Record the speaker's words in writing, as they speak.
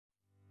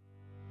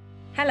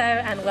Hello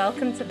and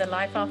welcome to the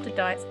Life After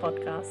Diets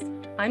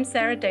podcast. I'm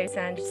Sarah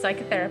Dosanjh,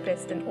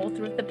 psychotherapist and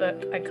author of the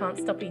book, I Can't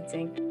Stop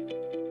Eating.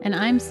 And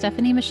I'm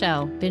Stefanie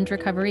Michele, binge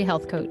recovery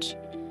health coach.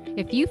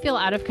 If you feel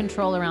out of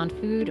control around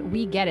food,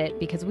 we get it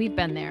because we've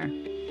been there.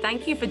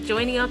 Thank you for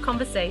joining our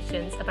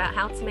conversations about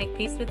how to make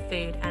peace with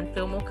food and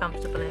feel more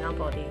comfortable in our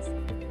bodies.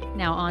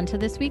 Now on to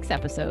this week's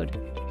episode.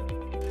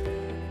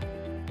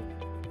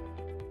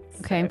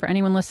 Okay, and for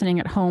anyone listening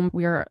at home,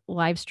 we are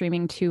live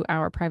streaming to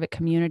our private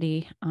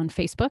community on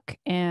Facebook,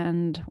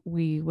 and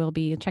we will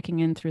be checking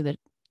in through the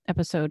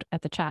episode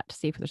at the chat to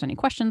see if there's any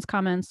questions,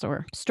 comments,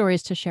 or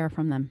stories to share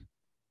from them.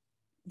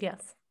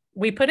 Yes,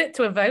 we put it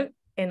to a vote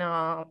in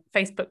our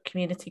Facebook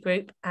community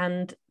group,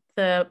 and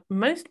the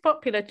most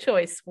popular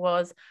choice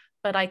was,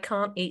 but I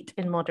can't eat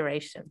in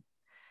moderation.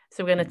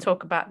 So we're going to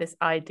talk about this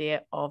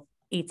idea of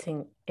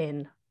eating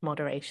in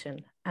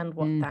moderation and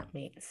what that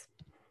means.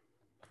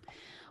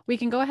 We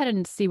can go ahead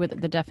and see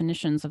what the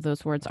definitions of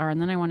those words are,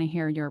 and then I want to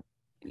hear your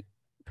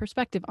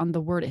perspective on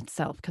the word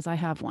itself, because I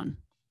have one.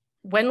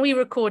 When we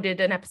recorded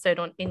an episode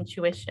on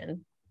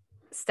intuition,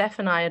 Stef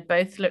and I had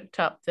both looked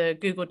up the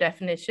Google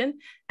definition,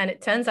 and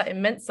it turns out it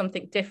meant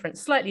something different,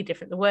 slightly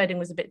different. The wording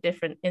was a bit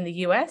different in the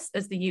US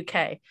as the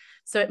UK.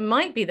 So it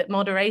might be that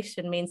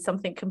moderation means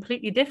something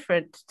completely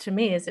different to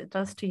me as it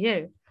does to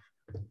you.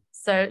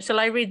 So shall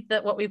I read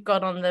what we've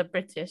got on the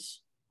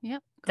British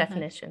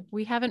definition? Ahead.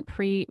 We haven't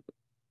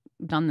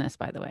done this,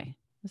 by the way.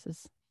 This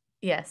is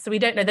so we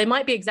don't know. They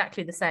might be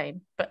exactly the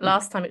same, but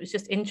last time it was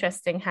just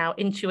interesting how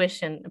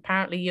intuition,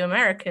 apparently you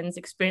Americans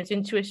experience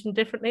intuition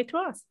differently to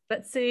us.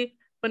 Let's see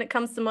when it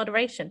comes to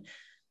moderation.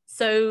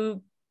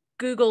 So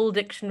Google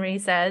Dictionary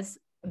says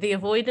the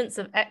avoidance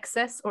of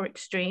excess or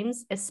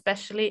extremes,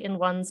 especially in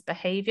one's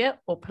behavior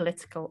or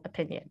political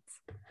opinions.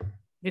 Have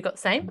you got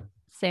the same?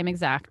 Same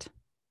exact.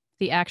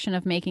 The action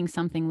of making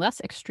something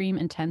less extreme,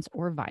 intense,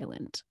 or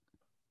violent.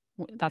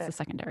 That's the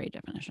secondary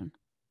definition.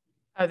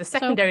 Oh, the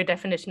secondary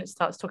definition, it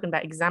starts talking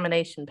about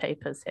examination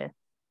papers here.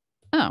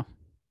 Oh,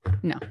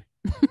 no.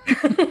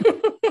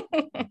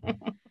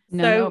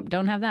 No,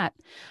 don't have that.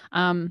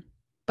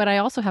 But I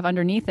also have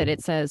underneath it,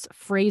 it says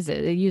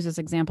phrases. It uses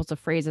examples of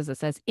phrases. It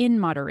says in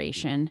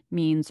moderation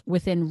means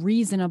within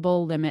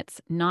reasonable limits,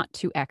 not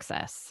to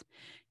excess.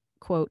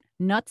 Quote,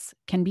 nuts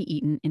can be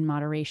eaten in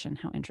moderation.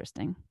 How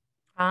interesting.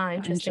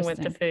 Interesting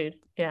with the food.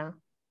 Yeah.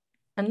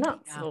 And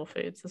nuts of all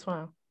foods as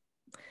well.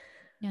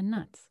 Yeah,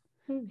 nuts.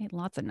 I ate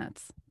lots of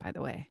nuts, by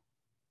the way.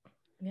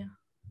 Yeah.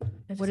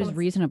 What is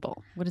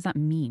reasonable? What does that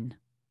mean?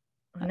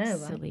 I know,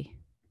 silly.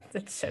 Right?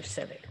 It's so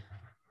silly.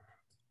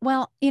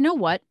 Well, you know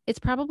what? It's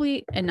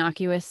probably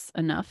innocuous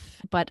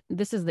enough, but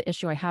this is the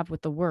issue I have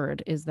with the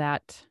word, is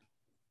that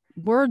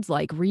words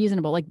like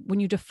reasonable, like when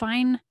you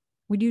define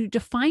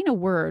a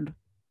word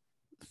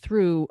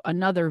through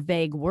another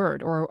vague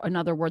word or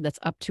another word that's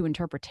up to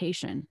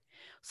interpretation,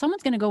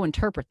 someone's going to go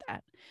interpret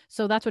that.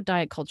 So that's what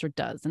diet culture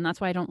does. And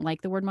that's why I don't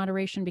like the word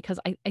moderation, because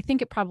I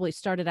think it probably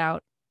started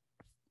out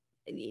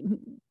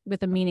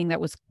with a meaning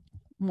that was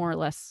more or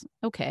less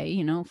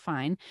okay,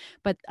 fine.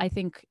 But I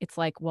think it's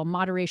like, well,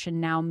 moderation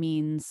now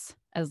means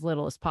as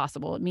little as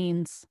possible. It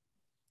means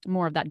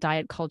more of that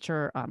diet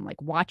culture,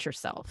 like watch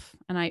yourself.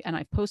 And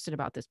I've posted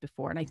about this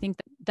before. And I think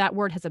that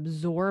word has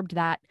absorbed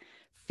that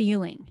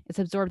feeling. It's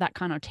absorbed that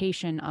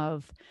connotation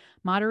of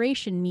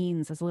moderation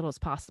means as little as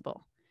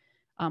possible.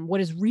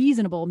 What is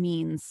reasonable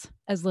means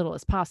as little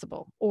as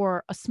possible,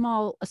 or a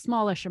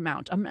smallish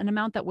amount, an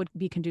amount that would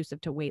be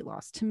conducive to weight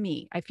loss. To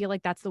me, I feel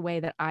like that's the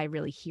way that I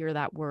really hear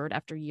that word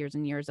after years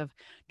and years of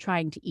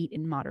trying to eat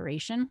in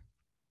moderation.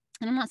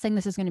 And I'm not saying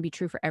this is going to be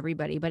true for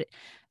everybody, but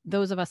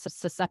those of us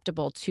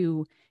susceptible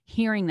to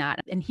hearing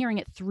that and hearing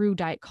it through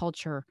diet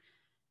culture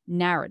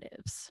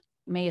narratives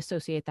may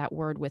associate that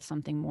word with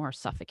something more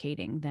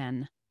suffocating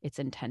than it's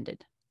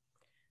intended.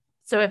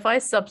 So if I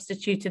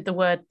substituted the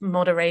word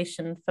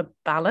moderation for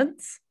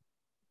balance,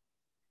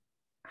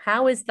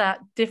 how is that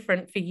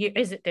different for you?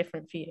 Is it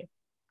different for you?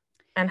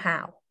 And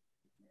how?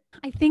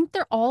 I think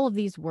all of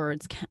these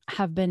words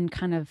have been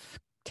kind of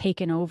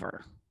taken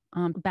over.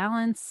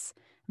 Balance,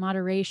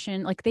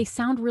 moderation, like they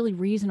sound really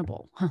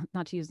reasonable.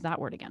 Not to use that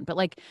word again, but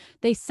like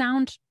they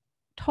sound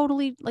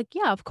totally like,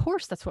 yeah, of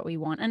course that's what we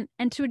want.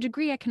 And to a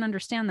degree I can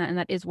understand that. And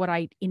that is what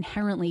I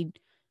inherently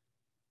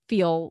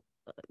feel.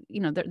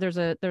 There's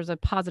a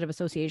positive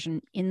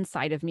association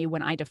inside of me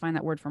when I define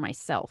that word for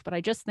myself. But I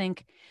just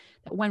think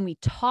that when we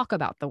talk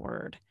about the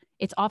word,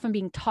 it's often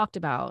being talked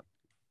about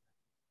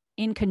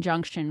in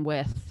conjunction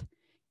with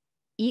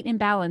eat in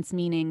balance,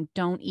 meaning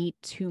don't eat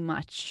too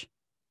much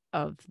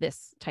of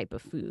this type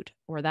of food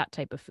or that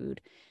type of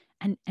food,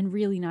 and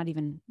really not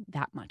even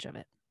that much of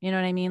it. You know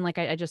what I mean? Like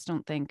I just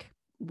don't think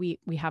we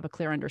have a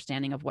clear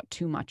understanding of what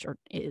too much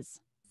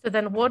is. So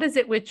then what is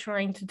it we're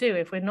trying to do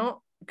if we're not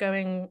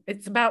going?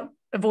 It's about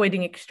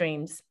avoiding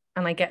extremes.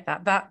 And I get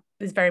that. That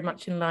is very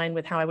much in line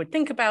with how I would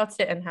think about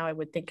it and how I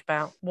would think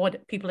about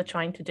what people are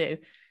trying to do.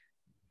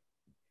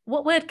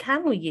 What word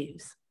can we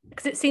use?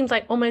 Because it seems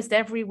like almost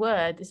every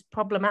word is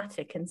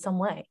problematic in some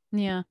way.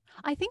 Yeah,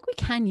 I think we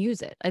can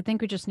use it. I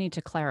think we just need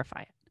to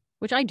clarify it.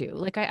 which I do.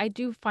 Like I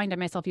do find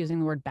myself using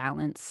the word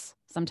balance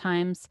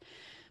sometimes,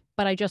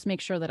 but I just make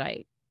sure that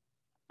I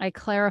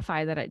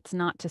clarify that it's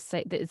not to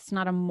say that it's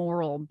not a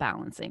moral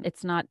balancing.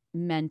 It's not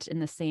meant in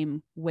the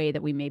same way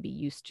that we may be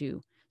used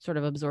to sort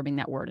of absorbing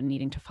that word and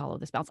needing to follow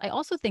this balance. I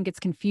also think it's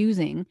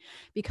confusing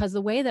because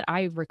the way that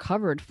I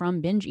recovered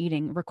from binge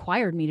eating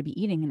required me to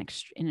be eating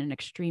in an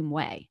extreme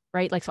way,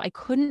 right? Like, so I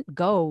couldn't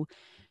go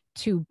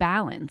to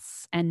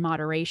balance and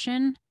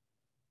moderation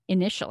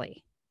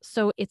initially.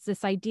 So it's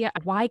this idea,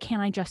 why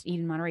can't I just eat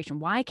in moderation?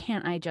 Why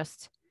can't I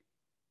just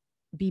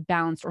be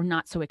balanced or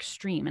not so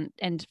extreme?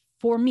 And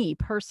for me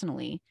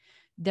personally,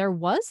 there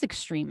was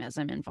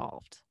extremism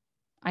involved.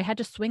 I had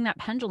to swing that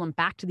pendulum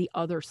back to the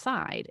other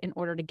side in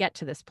order to get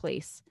to this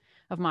place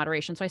of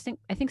moderation. So I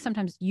think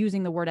sometimes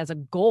using the word as a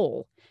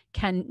goal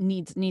can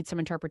need some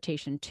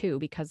interpretation too,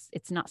 because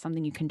it's not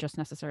something you can just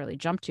necessarily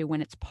jump to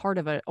when it's part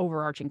of an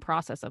overarching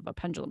process of a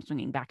pendulum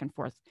swinging back and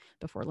forth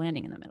before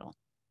landing in the middle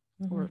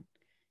or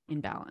in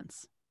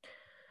balance.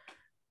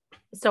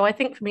 So I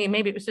think for me,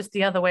 maybe it was just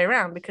the other way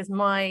around, because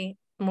my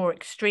more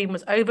extreme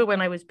was over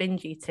when I was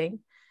binge eating.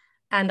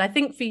 And I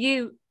think for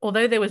you,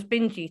 although there was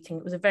binge eating,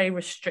 it was a very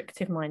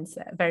restrictive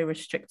mindset, a very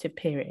restrictive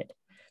period.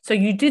 So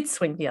you did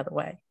swing the other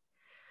way.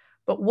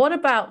 But what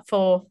about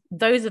for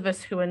those of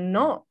us who are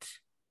not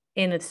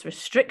in this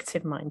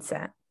restrictive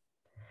mindset?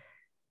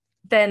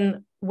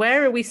 Then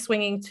where are we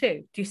swinging to?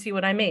 Do you see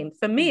what I mean?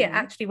 For me, it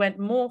actually went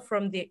more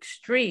from the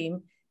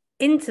extreme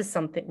into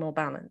something more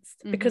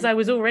balanced, because I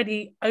was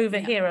already over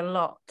here a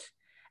lot.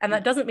 And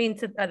that doesn't mean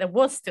that there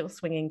was still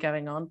swinging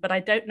going on, but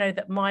I don't know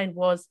that mine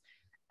was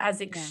as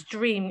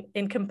extreme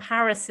in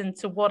comparison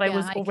to what I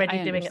was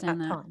already doing at that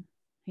time.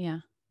 Yeah,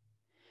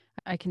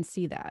 I can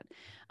see that.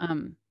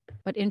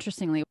 But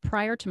interestingly,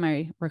 prior to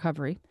my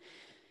recovery,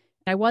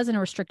 I was in a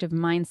restrictive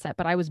mindset,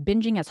 but I was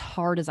binging as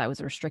hard as I was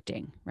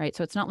restricting, right?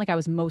 So it's not like I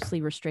was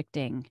mostly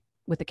restricting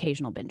with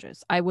occasional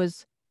binges.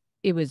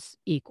 It was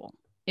equal.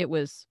 It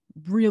was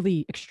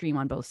really extreme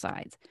on both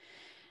sides.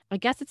 I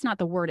guess it's not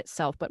the word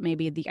itself, but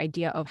maybe the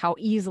idea of how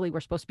easily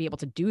we're supposed to be able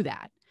to do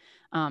that.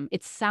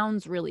 It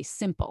sounds really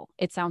simple.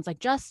 It sounds like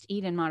just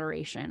eat in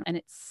moderation. And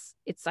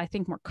it's I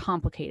think, more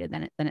complicated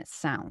than it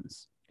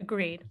sounds.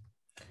 Agreed.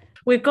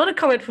 We've got a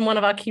comment from one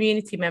of our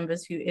community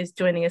members who is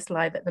joining us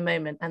live at the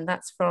moment, and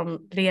that's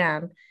from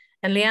Leanne.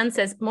 And Leanne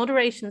says,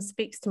 moderation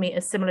speaks to me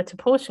as similar to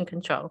portion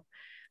control.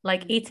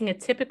 Like eating a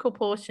typical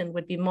portion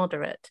would be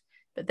moderate,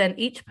 but then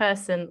each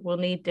person will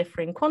need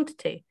differing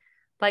quantity.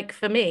 Like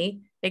for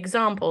me,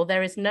 example,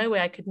 there is no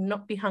way I could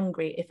not be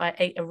hungry if I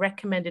ate a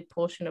recommended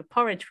portion of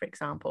porridge, for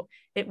example.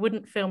 It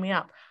wouldn't fill me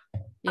up.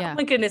 Yeah. Oh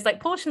my goodness, like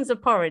portions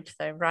of porridge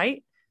though,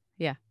 right?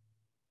 Yeah.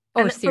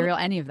 Or cereal,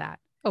 any of that.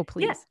 Oh,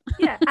 please.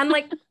 Yeah.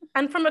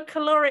 And from a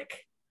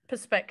caloric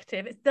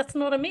perspective, that's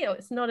not a meal.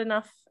 It's not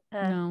enough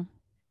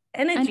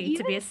energy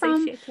to be a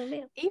satiating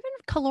meal. Even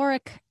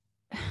caloric,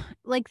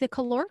 like the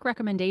caloric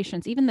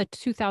recommendations, even the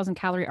 2000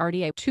 calorie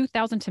RDA,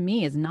 2000 to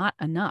me is not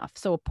enough.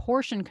 So a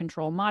portion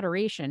control,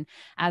 moderation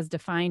as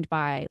defined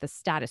by the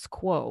status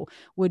quo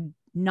would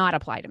not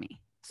apply to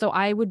me. So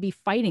I would be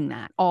fighting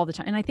that all the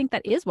time. And I think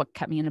that is what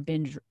kept me in a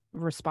binge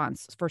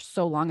response for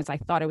so long, as I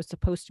thought I was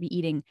supposed to be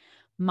eating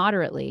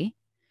moderately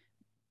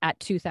at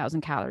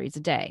 2000 calories a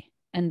day.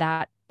 And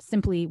that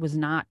simply was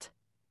not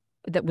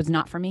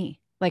for me.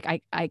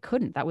 Like I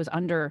couldn't, that was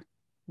under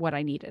what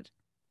I needed.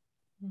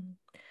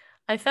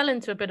 I fell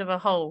into a bit of a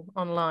hole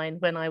online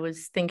when I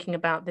was thinking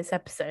about this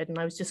episode, and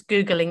I was just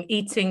Googling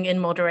eating in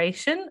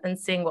moderation and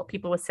seeing what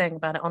people were saying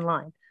about it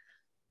online.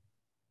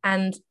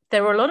 And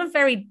there were a lot of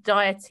very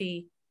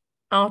diety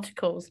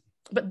articles,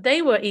 but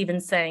they were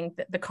even saying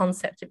that the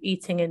concept of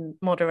eating in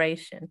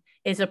moderation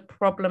is a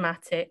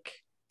problematic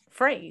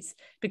phrase,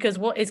 because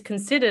what is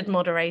considered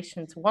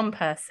moderation to one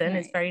person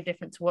is very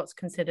different to what's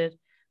considered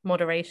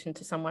moderation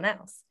to someone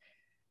else.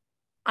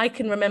 I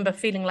can remember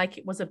feeling like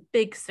it was a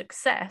big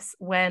success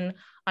when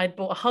I'd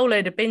bought a whole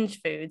load of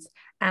binge foods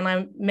and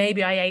I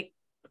ate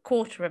a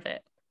quarter of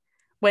it.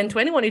 When to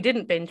anyone who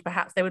didn't binge,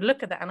 perhaps they would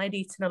look at that and I'd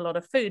eaten a lot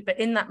of food. But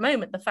in that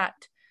moment, the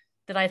fact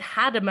that I'd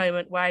had a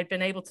moment where I'd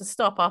been able to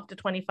stop after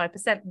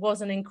 25%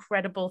 was an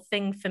incredible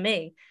thing for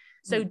me.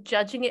 So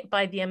judging it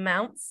by the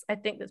amounts, I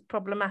think that's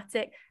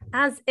problematic,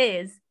 as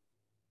is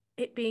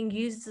it being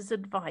used as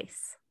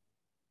advice.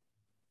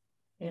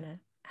 You know,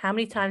 how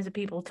many times are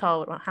people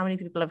told, or how many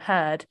people have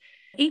heard,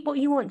 eat what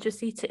you want,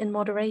 just eat it in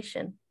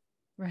moderation.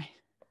 Right.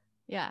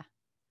 Yeah.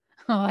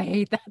 Oh, I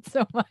hate that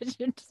so much.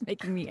 It's just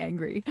making me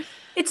angry.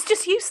 It's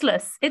just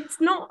useless. It's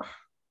not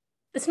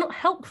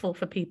helpful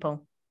for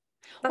people.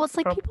 Well, it's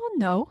like people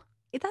know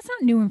that's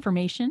not new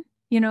information.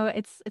 You know,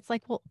 it's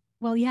like,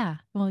 well, yeah.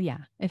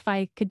 If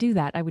I could do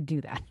that, I would do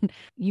that.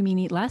 You mean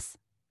eat less?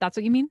 That's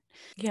what you mean?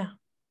 Yeah.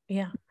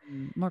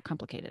 More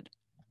complicated.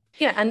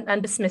 Yeah,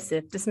 and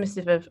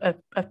dismissive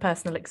of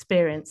personal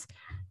experience.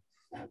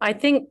 I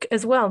think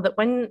as well that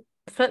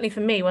certainly for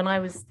me, when I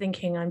was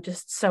thinking I'm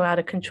just so out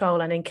of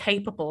control and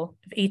incapable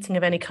of eating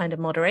of any kind of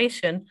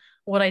moderation,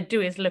 what I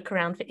do is look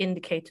around for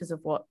indicators of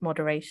what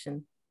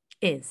moderation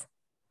is.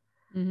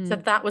 So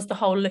that was the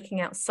whole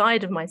looking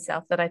outside of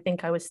myself that I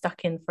think I was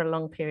stuck in for a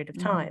long period of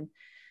time.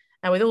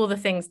 And with all the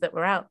things that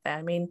were out there,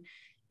 I mean,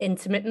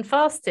 intermittent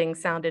fasting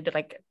sounded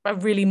like a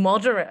really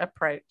moderate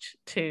approach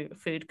to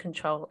food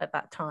control at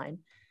that time.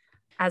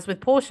 As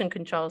with portion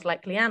controls,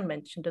 like Leanne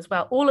mentioned as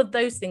well, all of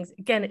those things,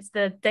 again, it's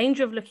the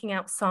danger of looking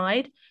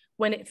outside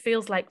when it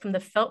feels like from the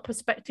felt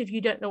perspective,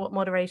 you don't know what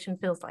moderation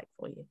feels like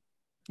for you.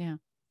 Yeah.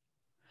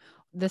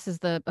 This is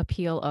the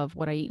appeal of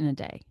what I eat in a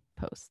day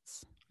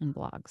posts and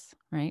blogs,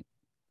 right?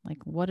 Like,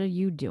 what are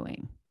you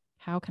doing?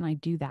 How can I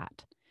do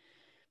that?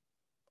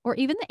 Or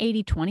even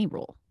the 80-20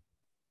 rule,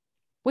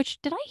 which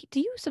do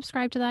you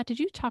subscribe to that? Did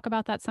you talk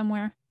about that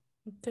somewhere?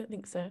 I don't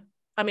think so.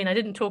 I mean, I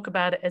didn't talk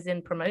about it as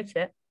in promote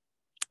it.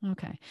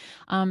 Okay.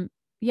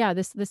 Yeah,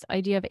 this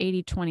idea of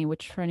 80-20,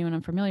 which for anyone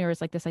unfamiliar is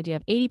like this idea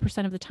of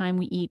 80% of the time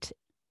we eat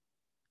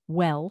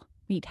well,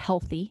 we eat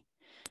healthy,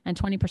 and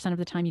 20% of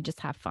the time you just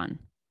have fun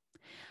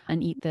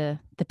and eat the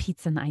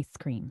pizza and the ice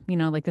cream. You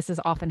know, like this is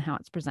often how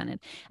it's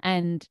presented.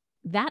 And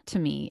that to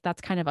me,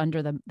 that's kind of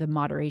under the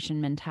moderation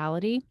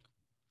mentality.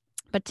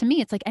 But to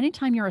me, it's like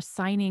anytime you're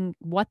assigning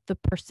what the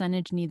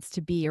percentage needs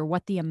to be or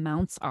what the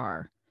amounts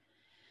are,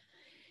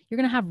 you're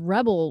going to have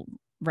rebel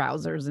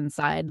rousers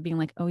inside being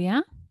like, oh,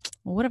 yeah,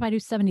 well, what if I do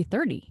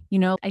 70-30? You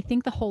know, I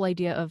think the whole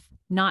idea of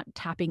not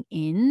tapping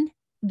in,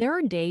 there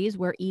are days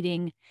where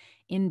eating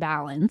in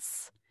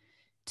balance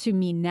to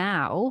me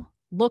now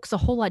looks a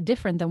whole lot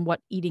different than what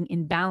eating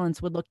in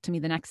balance would look to me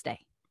the next day,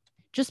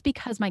 just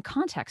because my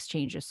context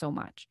changes so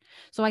much.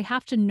 So I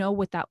have to know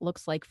what that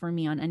looks like for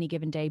me on any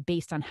given day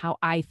based on how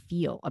I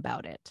feel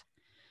about it,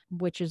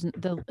 which is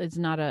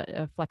not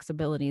a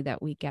flexibility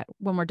that we get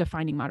when we're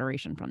defining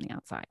moderation from the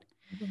outside.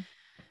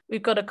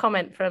 We've got a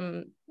comment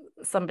from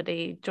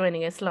somebody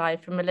joining us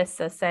live, from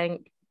Melissa,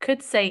 saying,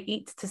 could say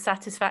eat to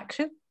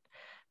satisfaction,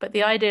 but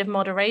the idea of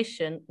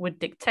moderation would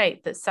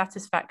dictate that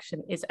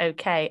satisfaction is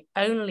okay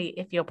only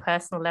if your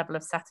personal level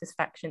of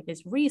satisfaction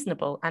is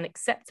reasonable and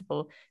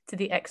acceptable to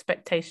the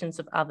expectations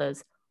of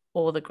others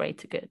or the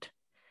greater good.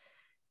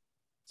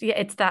 So yeah,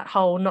 it's that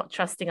whole not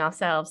trusting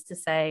ourselves to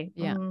say,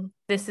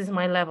 this is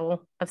my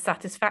level of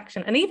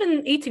satisfaction. And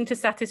even eating to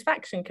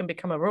satisfaction can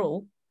become a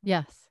rule.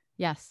 Yes.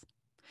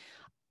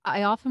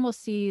 I often will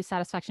see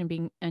satisfaction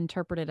being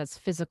interpreted as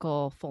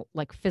physical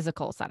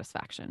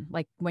satisfaction,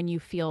 like when you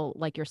feel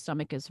like your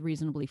stomach is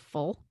reasonably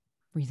full.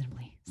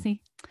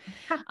 See,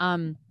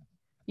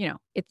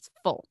 it's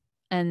full,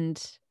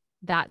 and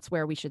that's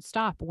where we should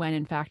stop. When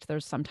in fact,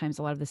 there's sometimes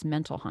a lot of this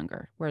mental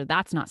hunger where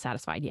that's not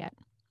satisfied yet.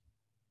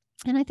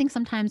 And I think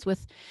sometimes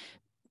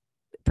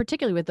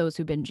particularly with those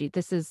who binge eat,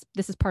 this is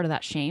part of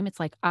that shame. It's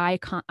like I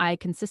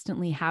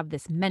consistently have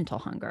this mental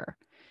hunger,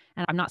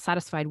 and I'm not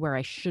satisfied where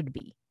I should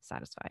be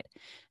satisfied.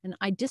 And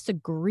I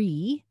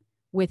disagree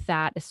with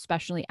that,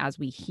 especially as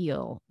we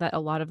heal, that a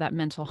lot of that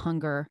mental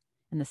hunger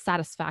and the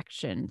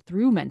satisfaction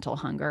through mental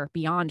hunger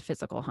beyond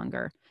physical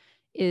hunger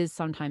is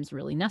sometimes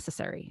really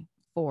necessary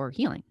for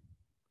healing.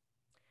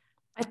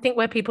 I think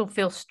where people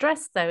feel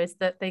stressed, though, is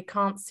that they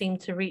can't seem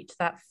to reach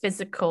that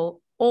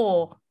physical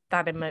or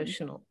that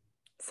emotional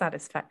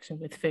satisfaction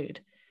with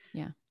food.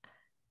 Yeah.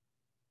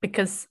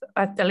 Because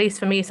at least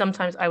for me,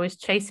 sometimes I was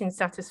chasing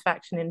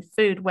satisfaction in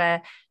food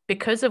where,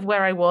 because of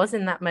where I was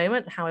in that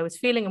moment, how I was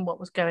feeling and what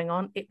was going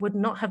on, it would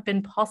not have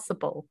been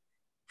possible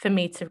for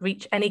me to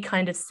reach any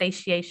kind of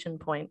satiation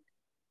point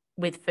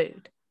with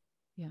food.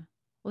 Yeah.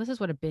 Well, this is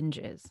what a binge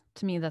is.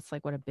 To me, that's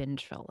like what a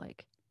binge felt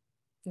like.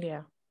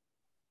 Yeah.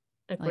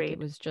 Agreed. Like it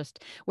was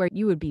just where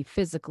you would be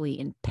physically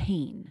in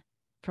pain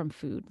from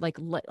food. Like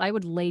I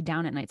would lay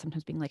down at night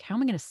sometimes being like, how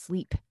am I going to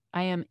sleep?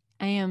 I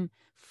am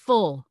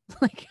full.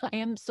 Like I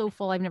am so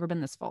full. I've never been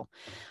this full.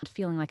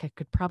 Feeling like I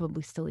could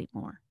probably still eat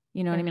more.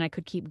 You know what I mean? I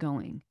could keep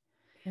going.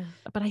 Yeah.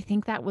 But I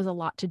think that was a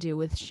lot to do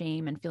with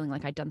shame and feeling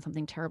like I'd done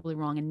something terribly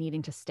wrong and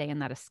needing to stay in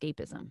that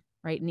escapism,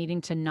 right? Needing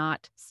to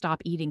not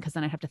stop eating because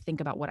then I'd have to think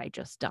about what I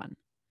just done.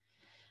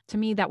 To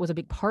me, that was a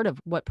big part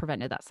of what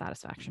prevented that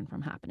satisfaction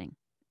from happening.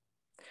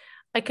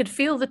 I could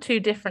feel the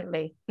two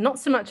differently, not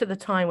so much at the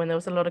time when there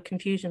was a lot of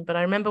confusion, but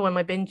I remember when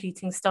my binge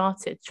eating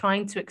started,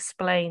 trying to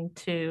explain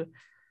to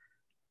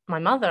my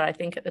mother, I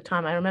think at the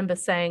time, I remember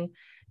saying,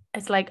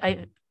 it's like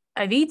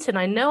I've eaten,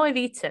 I know I've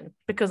eaten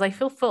because I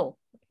feel full.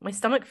 My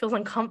stomach feels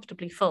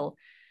uncomfortably full,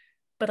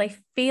 but I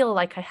feel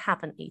like I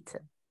haven't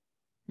eaten.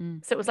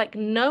 So it was like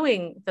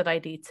knowing that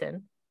I'd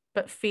eaten,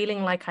 but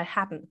feeling like I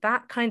hadn't.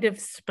 That kind of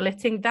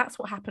splitting, that's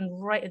what happened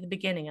right at the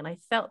beginning. And I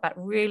felt that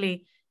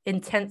really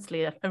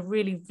intensely, a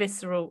really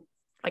visceral,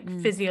 like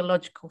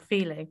physiological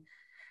feeling.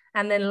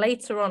 And then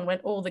later on, when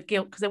all the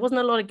guilt, because there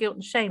wasn't a lot of guilt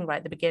and shame right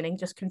at the beginning,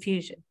 just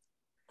confusion.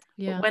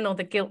 Yeah. But when all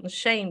the guilt and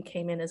shame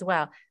came in as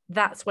well,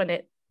 that's when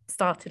it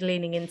started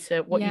leaning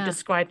into what you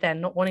described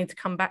then, not wanting to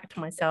come back to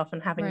myself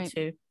and having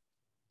to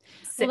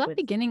sit that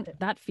beginning,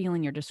 that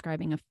feeling you're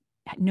describing of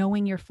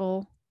knowing you're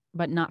full,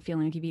 but not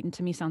feeling like you've eaten,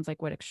 to me sounds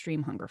like what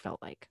extreme hunger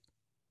felt like.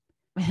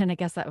 and I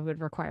guess that would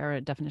require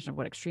a definition of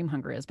what extreme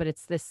hunger is, but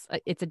it's this,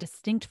 it's a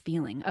distinct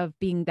feeling of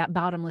being that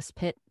bottomless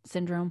pit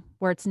syndrome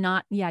where it's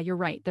not, yeah, you're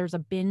right. There's a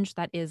binge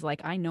that is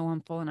like, I know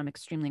I'm full and I'm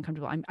extremely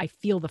uncomfortable. I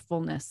feel the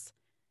fullness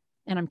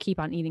and I'm keep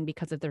on eating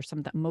because of there's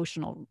some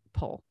emotional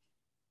pull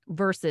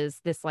versus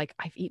this, like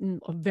I've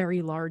eaten a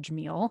very large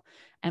meal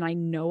and I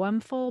know I'm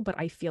full, but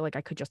I feel like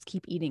I could just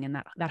keep eating and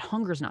that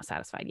hunger is not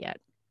satisfied yet.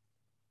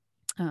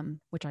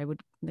 Which I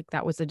would like,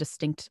 that was a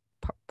distinct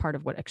part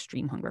of what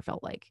extreme hunger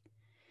felt like.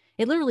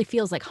 It literally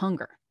feels like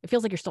hunger. It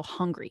feels like you're still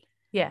hungry.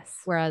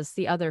 Yes. Whereas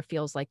the other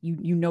feels like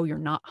you know you're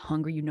not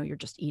hungry, you know you're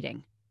just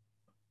eating.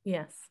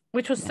 Yes.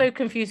 Which was so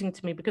confusing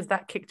to me because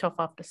that kicked off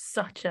after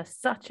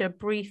such a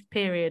brief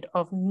period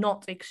of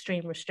not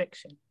extreme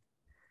restriction.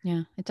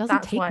 Yeah, it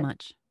doesn't take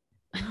much.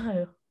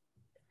 No,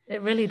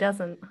 it really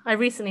doesn't. I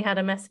recently had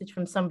a message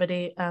from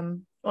somebody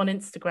on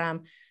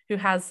Instagram who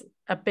has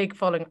a big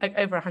following, like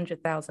over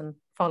 100,000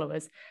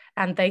 followers,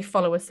 and they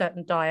follow a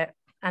certain diet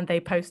and they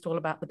post all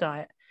about the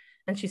diet.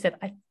 And she said,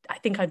 I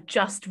think I've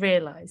just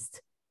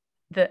realized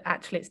that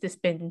actually it's this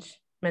binge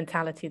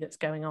mentality that's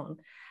going on.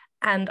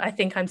 And I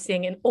think I'm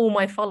seeing it in all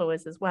my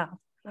followers as well.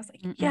 And I was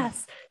like,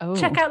 yes,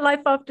 check out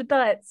Life After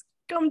Diets.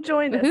 Come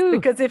join us.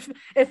 Because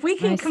if we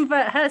can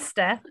convert her,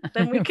 Steph,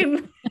 then we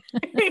can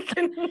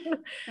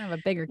have a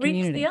bigger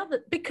community. Reach the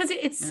other, because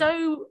it's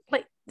so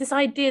like this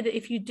idea that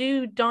if you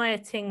do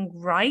dieting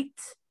right,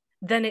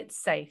 then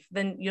it's safe,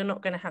 then you're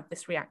not going to have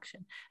this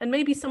reaction. And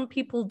maybe some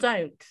people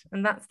don't.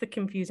 And that's the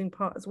confusing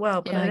part as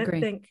well. But I don't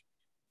think,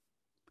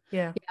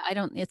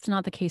 it's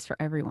not the case for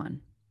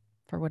everyone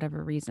for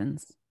whatever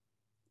reasons.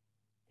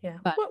 Yeah.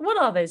 But what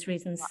are those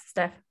reasons,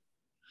 Steph?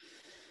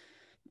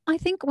 I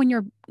think when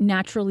you're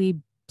naturally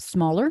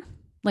smaller,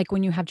 like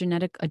when you have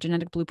a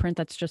genetic blueprint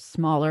that's just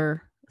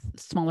smaller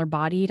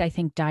bodied, I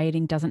think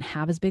dieting doesn't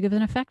have as big of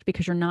an effect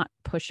because you're not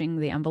pushing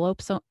the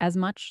envelope so as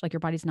much. Like your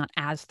body's not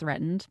as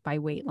threatened by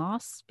weight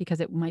loss because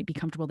it might be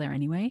comfortable there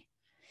anyway.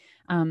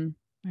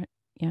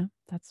 Yeah,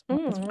 that's.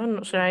 I'm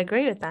not sure I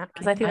agree with that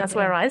because I think that's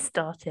where I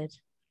started,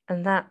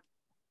 and that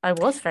I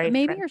was very. But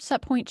maybe your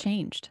set point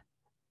changed.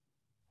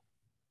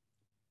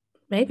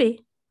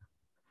 Maybe.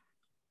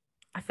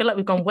 I feel like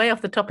we've gone way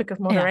off the topic of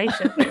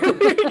moderation.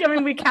 I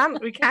mean, we can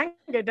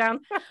go down.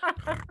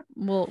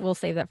 We'll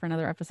save that for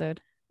another episode.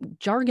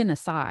 Jargon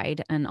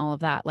aside and all of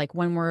that, like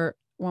when we're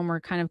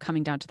kind of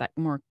coming down to that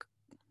more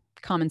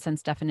common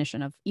sense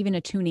definition of even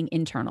attuning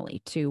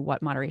internally to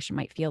what moderation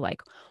might feel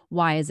like,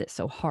 why is it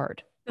so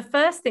hard? The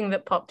first thing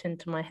that popped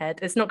into my head,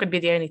 it's not going to be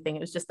the only thing, it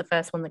was just the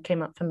first one that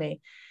came up for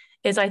me,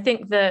 is I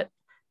think that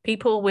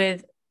people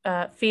with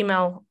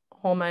female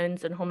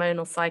hormones and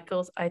hormonal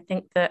cycles, I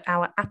think that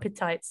our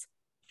appetites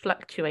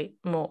fluctuate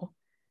more.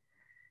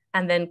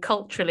 And then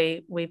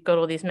culturally, we've got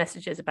all these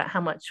messages about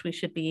how much we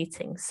should be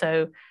eating.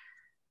 So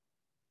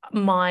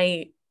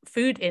my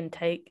food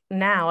intake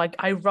now,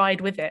 I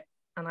ride with it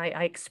and I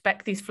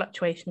expect these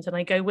fluctuations and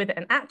I go with it.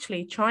 And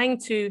actually trying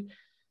to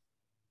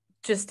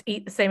just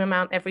eat the same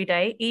amount every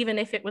day, even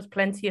if it was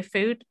plenty of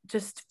food,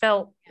 just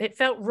felt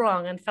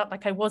wrong and felt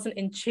like I wasn't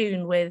in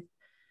tune with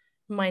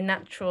my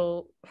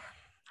natural,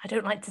 I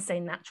don't like to say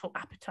natural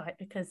appetite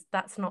because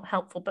that's not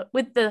helpful, but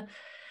with the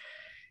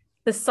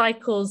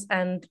cycles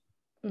and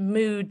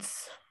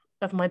moods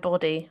of my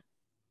body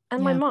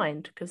and my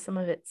mind, because some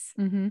of it's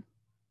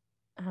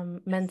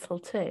mental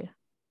too.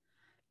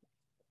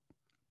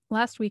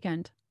 Last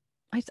weekend,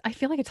 I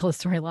feel like I tell this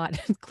story a lot.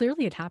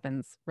 Clearly it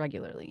happens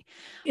regularly.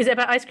 Is it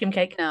about ice cream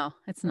cake? No,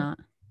 it's not.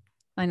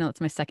 I know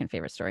it's my second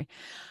favorite story.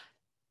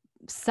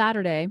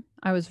 Saturday,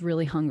 I was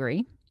really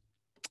hungry.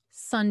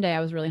 Sunday,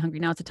 I was really hungry.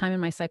 Now it's a time in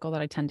my cycle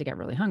that I tend to get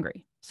really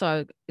hungry.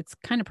 So it's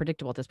kind of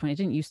predictable at this point. It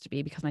didn't used to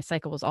be because my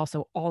cycle was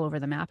also all over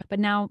the map. But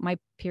now my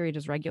period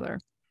is regular.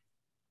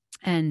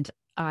 And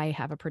I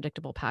have a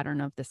predictable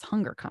pattern of this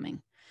hunger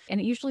coming.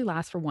 And it usually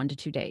lasts for 1 to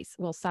 2 days.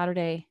 Well,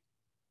 Saturday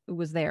it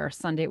was there.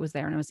 Sunday it was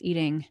there. And I was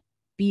eating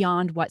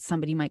beyond what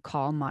somebody might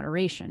call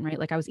moderation, right?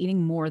 Like I was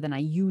eating more than I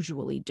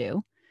usually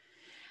do.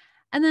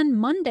 And then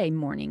Monday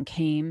morning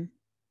came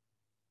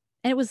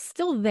and it was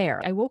still there.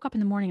 I woke up in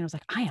the morning and I was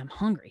like, I am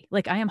hungry.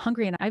 Like I am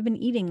hungry and I've been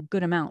eating a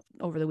good amount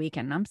over the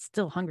weekend and I'm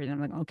still hungry. And I'm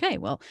like, okay,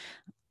 well,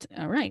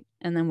 all right.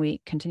 And then we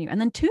continue.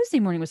 And then Tuesday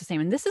morning was the same.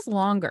 And this is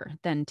longer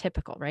than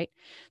typical, right?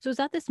 So it was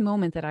at this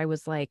moment that I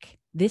was like,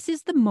 this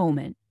is the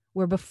moment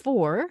where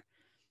before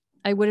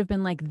I would have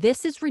been like,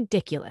 this is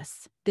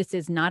ridiculous. This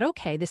is not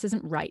okay. This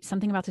isn't right.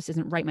 Something about this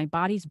isn't right. My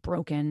body's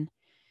broken.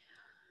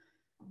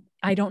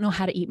 I don't know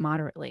how to eat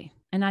moderately.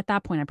 And at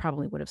that point, I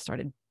probably would have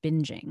started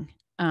binging.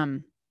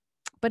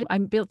 But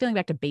I'm feeling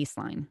back to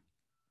baseline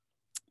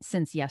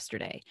since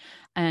yesterday.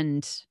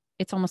 And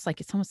it's almost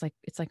like,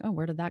 oh,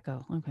 where did that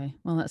go? Okay,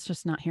 well, that's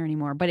just not here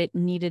anymore. But it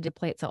needed to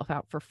play itself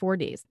out for 4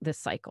 days, this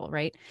cycle,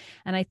 right?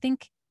 And I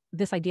think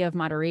this idea of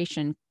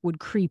moderation would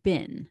creep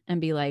in and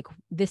be like,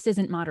 this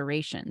isn't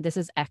moderation. This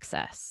is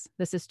excess.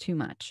 This is too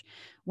much.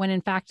 When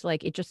in fact,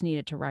 like it just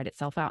needed to ride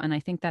itself out. And I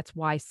think that's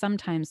why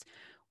sometimes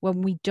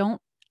when we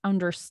don't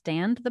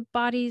understand the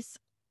body's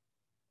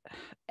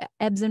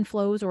ebbs and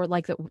flows or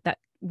like that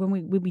when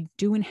we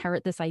do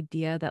inherit this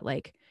idea that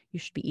like you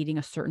should be eating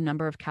a certain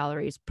number of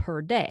calories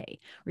per day,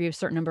 or you have a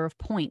certain number of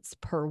points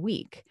per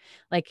week,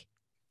 like,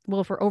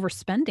 well, if we're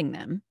overspending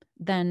them,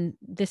 then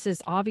this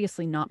is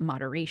obviously not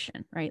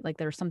moderation, right? Like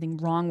there's something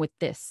wrong with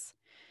this.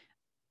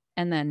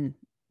 And then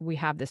we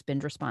have this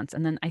binge response.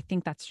 And then I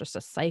think that's just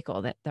a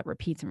cycle that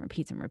repeats and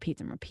repeats and repeats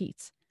and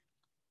repeats.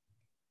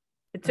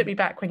 It took me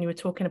back when you were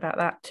talking about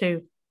that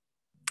too.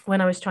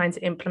 When I was trying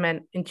to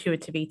implement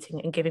intuitive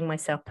eating and giving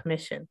myself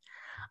permission,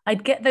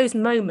 I'd get those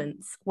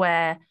moments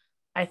where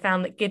I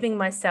found that giving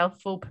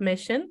myself full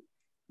permission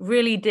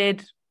really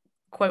did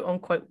quote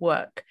unquote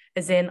work,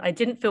 as in I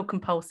didn't feel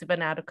compulsive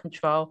and out of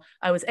control.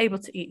 I was able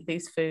to eat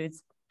these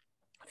foods,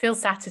 feel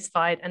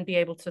satisfied, and be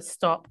able to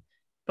stop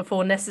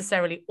before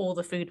necessarily all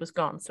the food was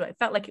gone. So it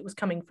felt like it was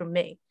coming from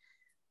me.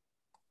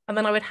 And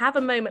then I would have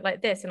a moment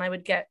like this and I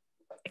would get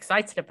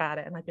excited about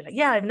it. And I'd be like,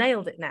 yeah, I've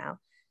nailed it now.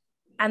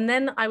 And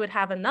then I would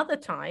have another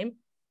time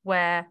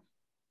where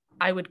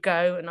I would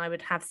go and I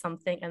would have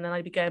something, and then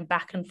I'd be going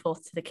back and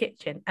forth to the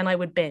kitchen and I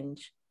would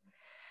binge.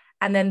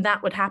 And then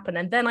that would happen.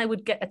 And then I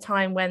would get a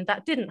time when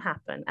that didn't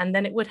happen, and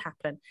then it would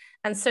happen.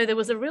 And so there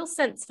was a real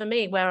sense for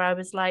me where I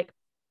was like,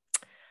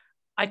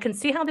 I can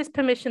see how this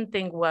permission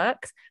thing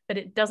works, but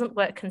it doesn't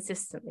work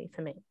consistently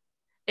for me.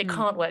 It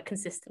can't work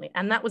consistently.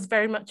 And that was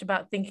very much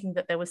about thinking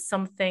that there was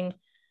something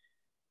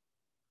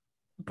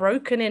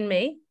broken in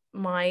me,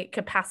 my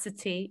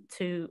capacity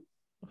to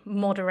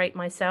moderate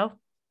myself.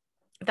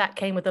 That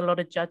came with a lot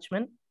of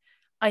judgment.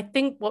 I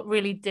think what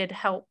really did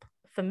help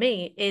for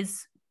me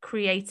is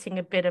creating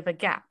a bit of a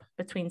gap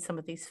between some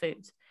of these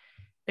foods,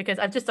 because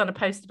I've just done a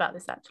post about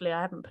this. Actually,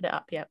 I haven't put it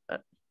up yet,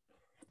 but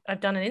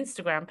I've done an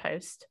Instagram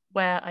post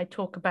where I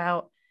talk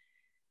about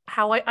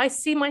how I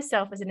see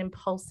myself as an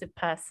impulsive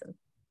person.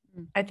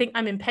 I think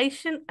I'm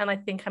impatient and I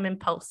think I'm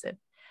impulsive.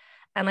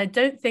 And I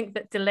don't think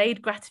that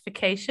delayed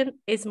gratification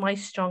is my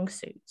strong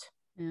suit.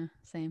 Yeah,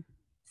 same.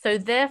 So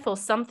therefore,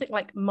 something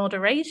like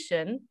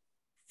moderation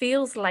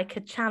feels like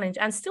a challenge,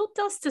 and still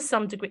does to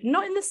some degree,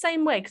 not in the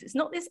same way, because it's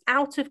not this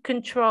out of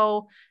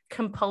control,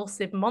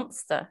 compulsive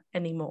monster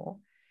anymore.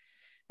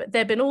 But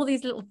there have been all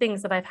these little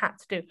things that I've had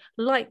to do,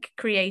 like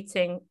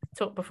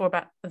talked before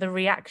about the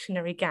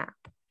reactionary gap.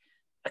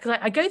 Because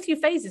I go through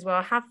phases where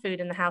I have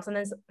food in the house, and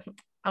then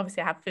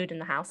obviously I have food in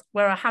the house,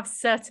 where I have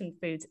certain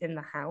foods in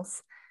the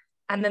house,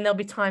 and then there'll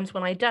be times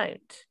when I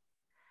don't.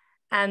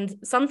 And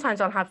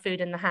sometimes I'll have food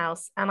in the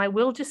house and I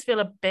will just feel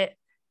a bit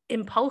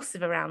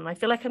impulsive around them. I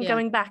feel like I'm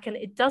going back, and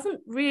it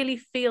doesn't really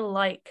feel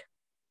like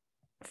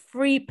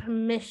free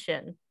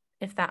permission,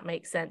 if that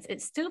makes sense.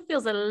 It still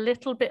feels a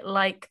little bit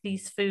like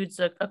these foods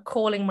are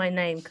calling my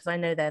name because I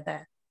know they're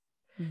there.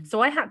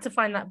 So I had to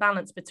find that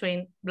balance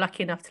between,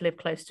 lucky enough to live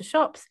close to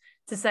shops,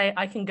 to say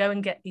I can go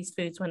and get these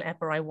foods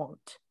whenever I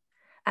want.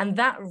 And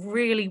that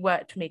really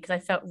worked for me because I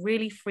felt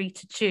really free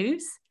to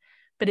choose.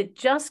 But it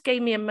just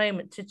gave me a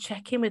moment to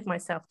check in with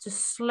myself, to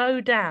slow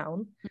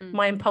down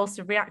my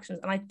impulsive reactions.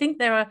 And I think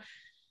there are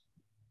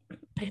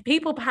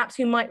people perhaps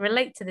who might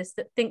relate to this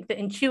that think that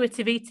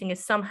intuitive eating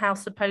is somehow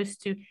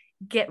supposed to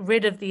get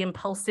rid of the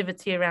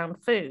impulsivity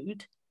around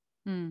food.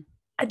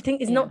 I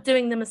think is not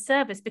doing them a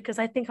service, because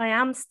I think I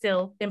am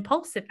still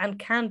impulsive and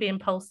can be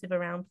impulsive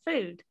around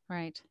food.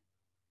 Right.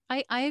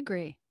 I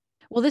agree.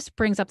 Well, this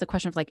brings up the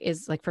question of like,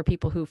 is like for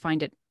people who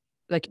find it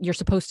like you're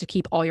supposed to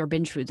keep all your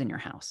binge foods in your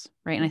house,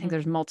 right? And I think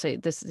there's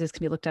this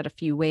can be looked at a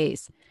few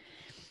ways.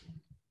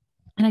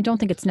 And I don't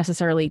think it's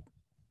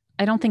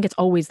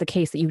always the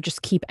case that you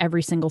just keep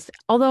every single thing.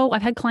 Although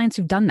I've had clients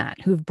who've done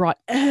that, who've brought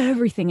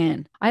everything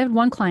in. I had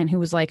one client who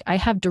was like, I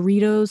have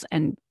Doritos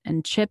and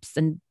chips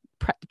and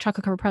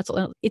chocolate covered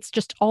pretzel. It's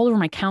just all over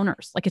my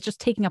counters. Like it's just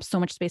taking up so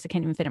much space. I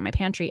can't even fit in my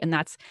pantry. And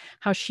that's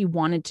how she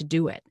wanted to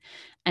do it.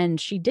 And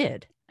she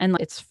did. And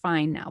it's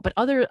fine now. But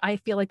I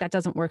feel like that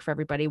doesn't work for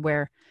everybody,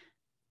 where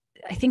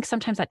I think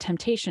sometimes that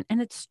temptation,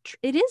 and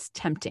it is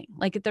tempting.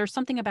 Like there's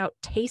something about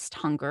taste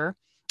hunger,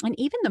 and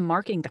even the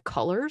marketing, the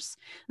colors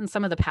and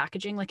some of the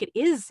packaging, like it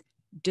is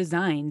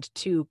designed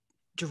to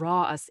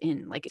draw us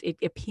in. Like it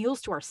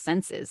appeals to our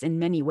senses in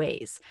many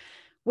ways,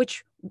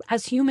 which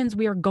as humans,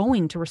 we are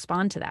going to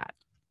respond to that.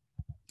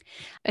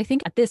 I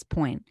think at this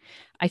point,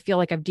 I feel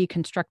like I've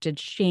deconstructed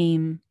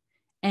shame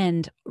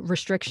and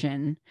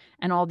restriction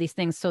and all these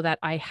things, so that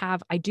I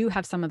do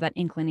have some of that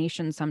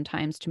inclination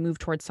sometimes to move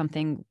towards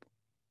something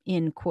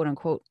in quote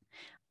unquote,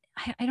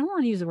 I don't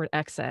want to use the word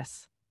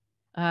excess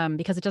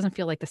because it doesn't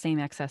feel like the same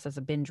excess as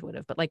a binge would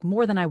have, but like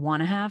more than I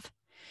want to have.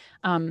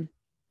 And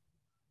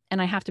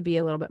I have to be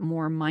a little bit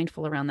more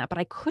mindful around that, but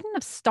I couldn't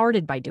have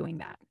started by doing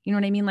that. You know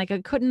what I mean? Like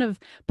I couldn't have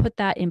put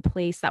that in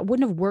place. That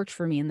wouldn't have worked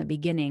for me in the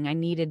beginning. I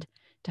needed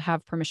to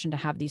have permission to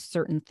have these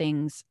certain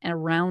things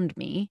around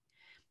me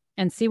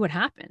and see what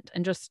happened,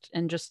 and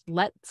just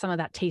let some of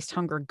that taste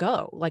hunger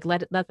go. Like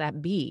let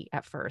that be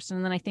at first.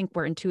 And then I think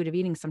where intuitive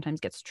eating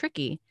sometimes gets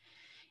tricky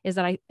is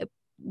that I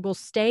will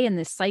stay in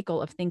this cycle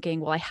of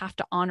thinking, well, I have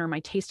to honor my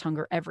taste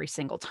hunger every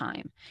single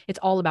time. It's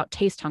all about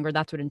taste hunger.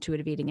 That's what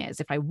intuitive eating is.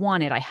 If I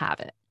want it, I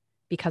have it.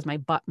 because my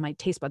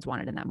taste buds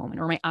wanted it in that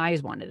moment, or my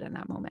eyes wanted it in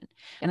that moment.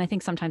 And I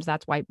think sometimes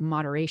that's why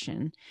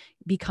moderation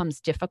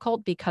becomes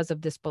difficult, because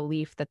of this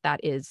belief that that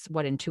is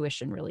what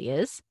intuition really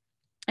is.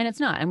 And it's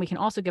not. And we can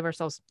also give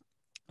ourselves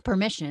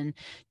permission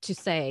to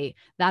say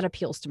that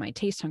appeals to my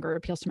taste hunger,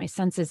 appeals to my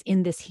senses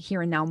in this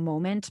here and now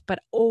moment. But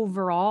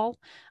overall,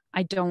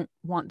 I don't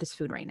want this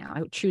food right now.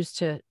 I choose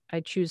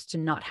to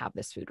not have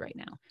this food right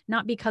now.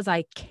 Not because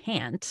I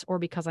can't or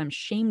because I'm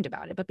shamed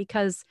about it, but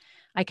because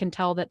I can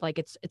tell that like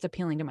it's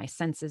appealing to my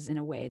senses in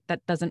a way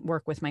that doesn't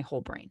work with my whole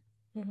brain.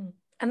 Mm-hmm.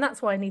 And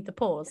that's why I need the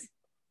pause.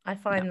 I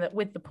find that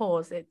with the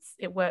pause,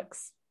 it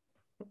works,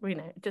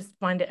 just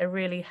find it a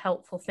really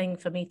helpful thing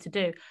for me to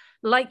do.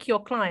 Like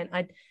your client,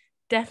 I'd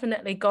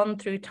definitely gone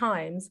through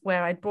times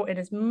where I'd brought in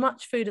as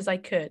much food as I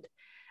could.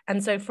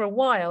 And so for a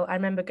while, I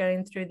remember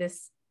going through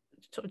this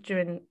sort of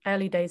during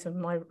early days of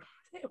my,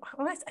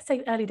 I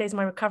say early days of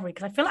my recovery,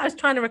 because I feel like I was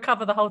trying to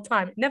recover the whole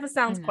time. It never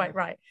sounds quite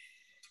right.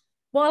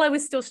 While I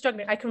was still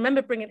struggling, I can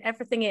remember bringing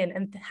everything in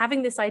and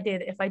having this idea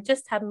that if I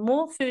just had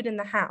more food in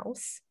the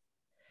house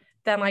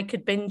than I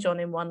could binge on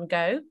in one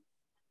go,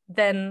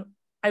 then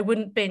I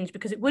wouldn't binge,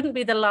 because it wouldn't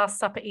be the last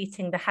supper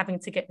eating, the having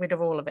to get rid of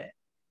all of it.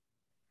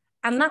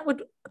 And that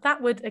would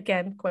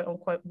again, quote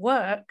unquote,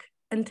 work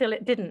until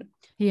it didn't.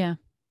 Yeah.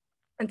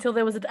 Until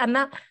there was and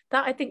that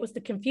I think was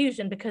the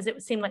confusion, because it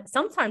would seem like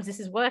sometimes this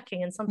is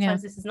working and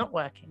sometimes this is not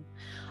working.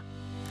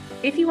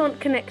 If you want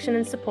connection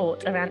and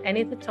support around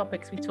any of the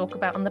topics we talk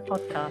about on the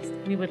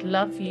podcast, we would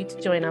love for you to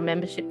join our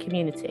membership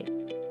community.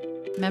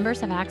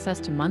 Members have access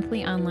to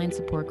monthly online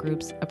support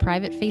groups, a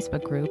private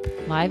Facebook group,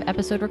 live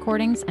episode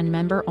recordings, and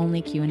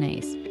member-only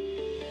Q&As.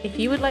 If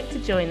you would like to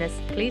join us,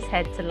 please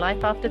head to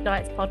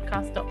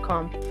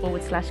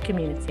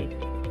lifeafterdietspodcast.com/community.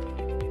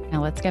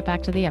 Now let's get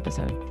back to the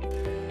episode.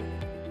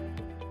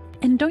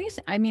 And don't you,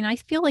 I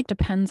feel like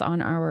depends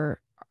on our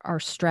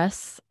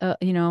stress, and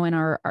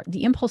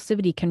the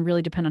impulsivity can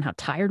really depend on how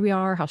tired we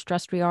are, how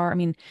stressed we are.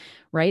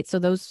 Right? So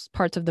those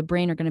parts of the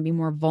brain are going to be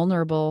more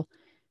vulnerable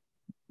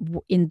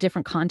in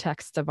different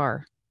contexts of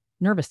our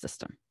nervous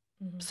system.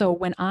 Mm-hmm. So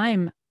when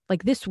I'm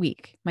like this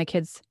week, my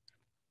kids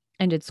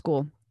ended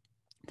school.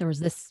 There was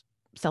this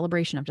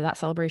celebration. After that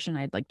celebration,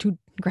 I had like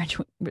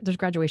there's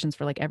graduations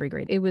for like every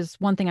grade. It was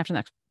one thing after the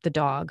next, the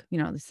dog,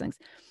 these things.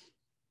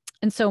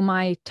 And so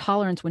my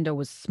tolerance window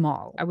was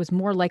small. I was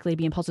more likely to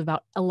be impulsive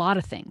about a lot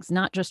of things,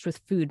 not just with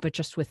food, but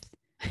just with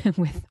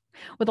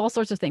with all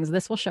sorts of things.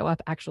 This will show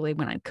up actually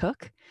when I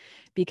cook,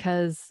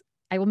 because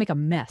I will make a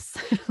mess.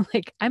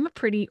 Like, I'm a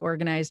pretty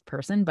organized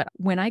person, but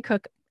when I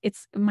cook,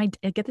 I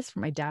get this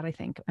from my dad, I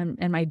think.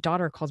 And my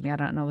daughter calls me out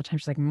on it all the time.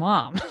 She's like,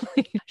 Mom,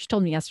 she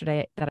told me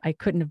yesterday that I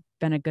couldn't have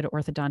been a good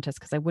orthodontist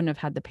because I wouldn't have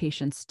had the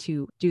patience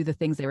to do the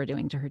things they were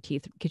doing to her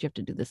teeth, because you have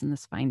to do this in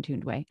this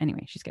fine-tuned way.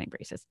 Anyway, she's getting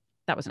braces.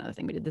 That was another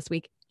thing we did this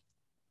week.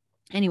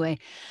 Anyway,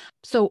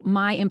 so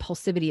my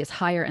impulsivity is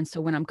higher. And so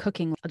when I'm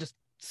cooking, I'll just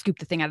scoop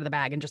the thing out of the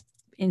bag and just,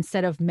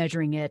 instead of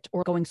measuring it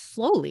or going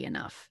slowly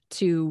enough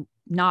to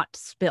not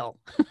spill.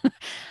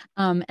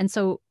 And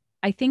so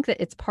I think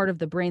that it's part of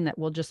the brain that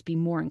will just be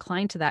more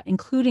inclined to that,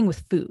 including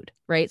with food,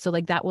 right? So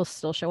like that will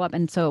still show up.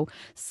 And so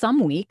some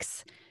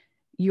weeks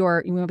you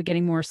will be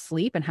getting more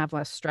sleep and have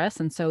less stress.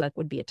 And so that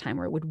would be a time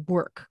where it would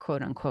work,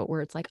 quote unquote, where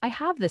it's like, I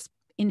have this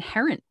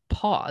inherent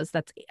pause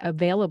that's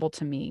available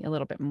to me a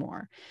little bit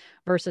more,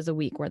 versus a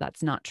week where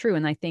that's not true.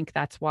 And I think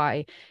that's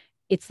why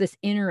it's this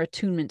inner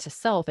attunement to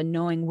self and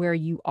knowing where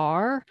you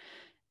are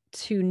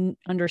to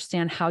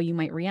understand how you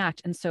might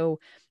react. And so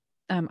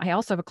I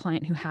also have a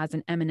client who has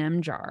an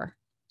M&M jar,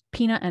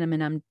 peanut and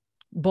M&M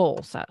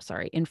bowl,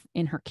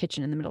 in her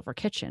kitchen, in the middle of her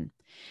kitchen.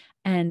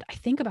 And I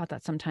think about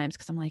that sometimes,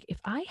 because I'm like, if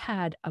I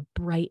had a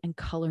bright and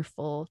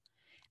colorful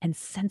and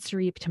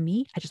sensory, to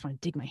me, I just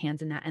want to dig my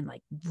hands in that and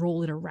like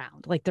roll it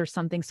around. Like there's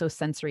something so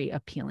sensory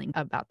appealing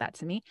about that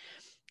to me.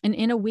 And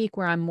in a week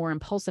where I'm more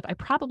impulsive, I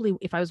probably,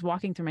 if I was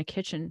walking through my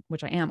kitchen,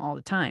 which I am all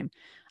the time,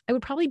 I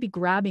would probably be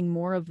grabbing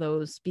more of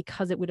those,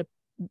 because it would,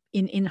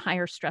 in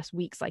higher stress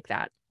weeks like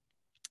that,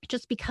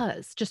 just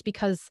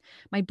because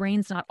my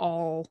brain's not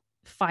all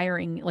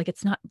firing, like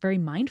it's not very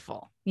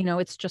mindful,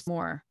 it's just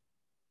more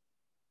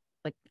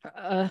like,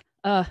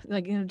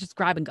 just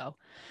grab and go,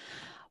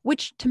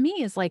 which to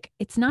me is like,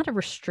 it's not a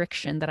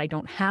restriction that I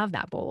don't have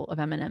that bowl of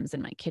M&Ms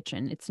in my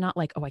kitchen. It's not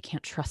like, oh, I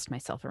can't trust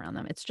myself around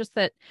them. It's just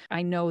that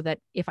I know that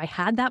if I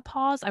had that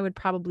pause, I would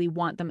probably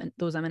want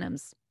those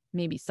M&Ms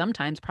maybe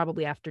sometimes,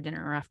 probably after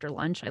dinner or after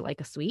lunch. I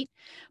like a sweet,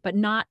 but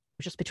not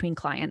just between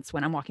clients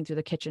when I'm walking through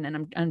the kitchen and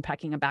I'm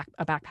unpacking a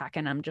backpack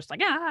and I'm just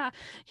like,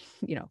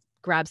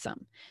 grab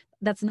some.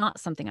 That's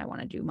not something I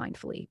want to do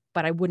mindfully,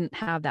 but I wouldn't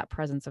have that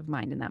presence of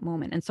mind in that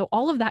moment. And so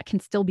all of that can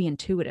still be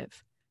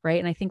intuitive, right?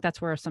 And I think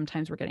that's where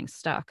sometimes we're getting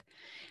stuck.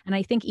 And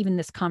I think even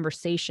this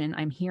conversation,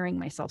 I'm hearing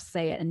myself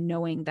say it and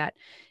knowing that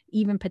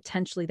even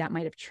potentially that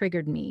might have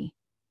triggered me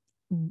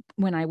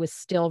when I was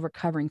still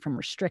recovering from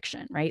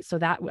restriction, right? So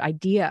that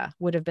idea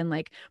would have been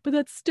like, but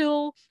that's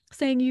still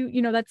saying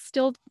that's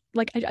still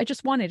like, I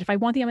just wanted, if I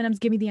want the M&Ms,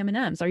 give me the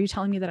M&Ms. Are you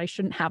telling me that I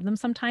shouldn't have them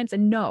sometimes?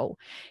 And no,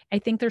 I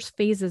think there's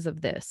phases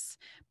of this,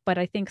 but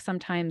I think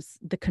sometimes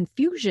the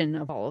confusion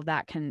of all of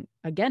that can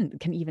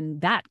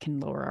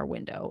lower our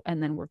window.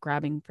 And then we're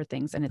grabbing for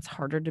things, and it's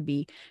harder to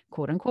be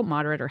quote unquote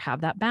moderate or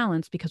have that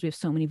balance because we have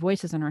so many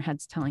voices in our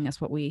heads telling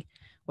us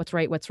what's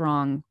right, what's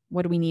wrong,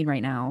 what do we need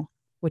right now,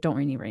 what don't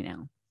we need right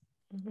now.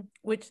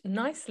 Which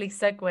nicely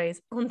segues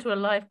onto a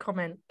live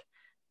comment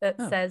that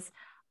says,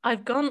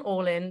 I've gone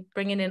all in,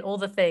 bringing in all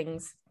the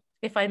things.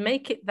 If I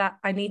make it that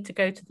I need to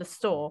go to the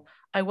store,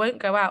 I won't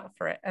go out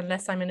for it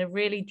unless I'm in a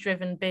really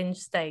driven binge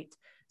state.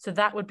 So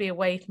that would be a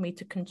way for me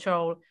to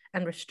control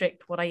and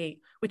restrict what I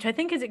eat, which I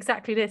think is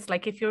exactly this.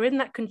 Like if you're in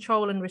that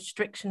control and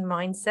restriction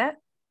mindset,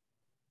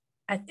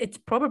 it's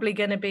probably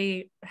going to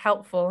be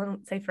helpful, I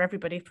won't say for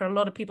everybody, for a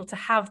lot of people to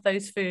have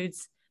those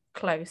foods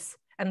close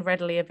and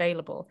readily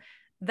available.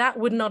 That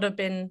would not have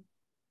been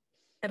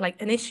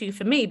like an issue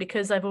for me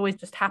because I've always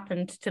just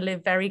happened to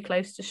live very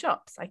close to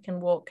shops. I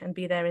can walk and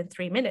be there in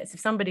 3 minutes. If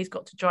somebody's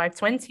got to drive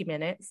 20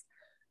 minutes,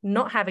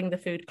 not having the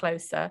food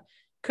closer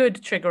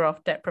could trigger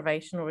off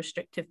deprivation or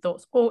restrictive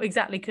thoughts, or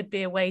exactly could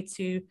be a way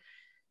to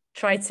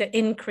try to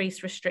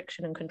increase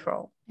restriction and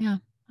control. Yeah.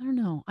 I don't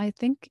know. I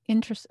think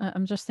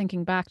I'm just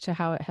thinking back to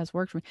how it has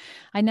worked for me.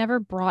 I never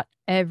brought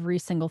every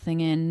single thing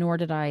in, nor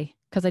did I,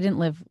 because I didn't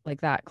live like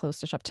that close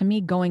to shop. To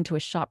me, going to a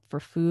shop for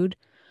food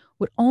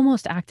would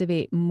almost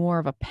activate more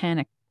of a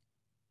panic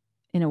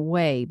in a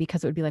way,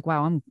 because it would be like,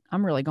 wow,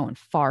 I'm really going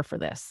far for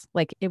this.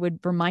 Like it would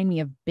remind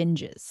me of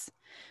binges.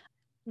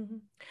 Mm-hmm.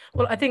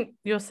 Well, I think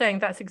you're saying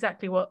that's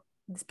exactly what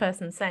this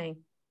person's saying.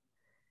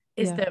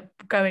 Is that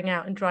going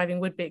out and driving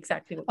would be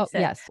exactly what you said.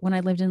 Yes. When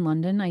I lived in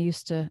London, I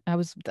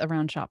was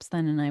around shops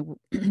then, and I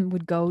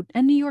would go,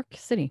 and New York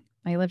City.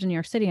 I lived in New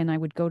York City, and I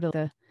would go to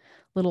the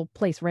little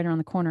place right around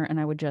the corner, and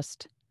I would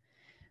just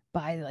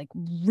buy like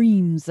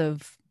reams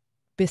of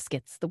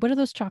biscuits. What are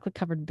those chocolate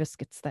covered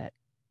biscuits, that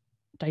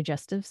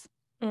digestives?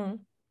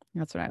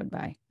 That's what I would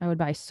buy. I would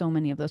buy so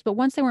many of those. But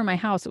once they were in my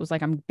house, it was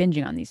like, I'm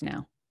binging on these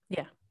now.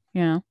 Yeah.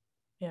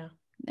 Yeah.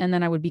 And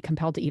then I would be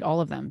compelled to eat all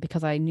of them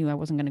because I knew I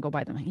wasn't going to go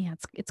buy them. Yeah,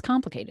 it's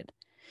complicated.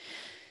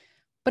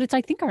 But it's,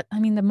 I think,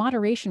 the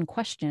moderation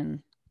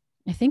question,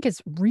 I think,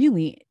 is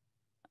really,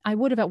 I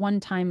would have at one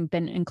time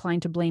been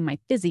inclined to blame my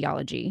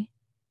physiology,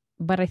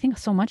 but I think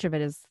so much of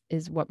it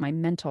is what my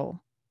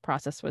mental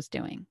process was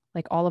doing.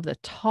 Like all of the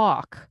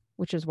talk,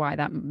 which is why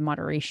that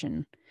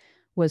moderation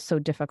was so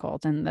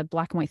difficult. And the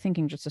black and white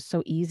thinking just is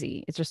so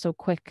easy. It's just so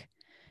quick.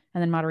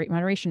 And then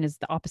moderation is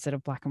the opposite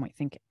of black and white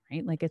thinking,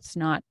 right? Like it's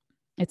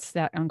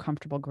that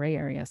uncomfortable gray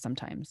area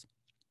sometimes.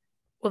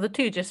 Well, the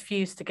two just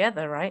fuse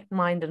together, right?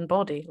 Mind and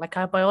body, like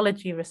our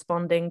biology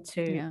responding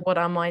to what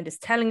our mind is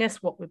telling us,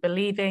 what we're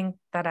believing,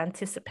 that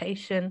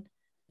anticipation.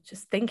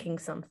 Just thinking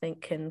something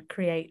can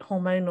create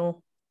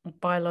hormonal and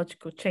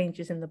biological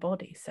changes in the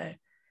body. So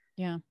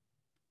yeah,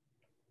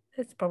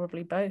 it's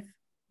probably both.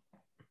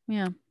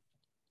 Yeah.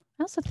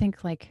 I also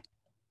think like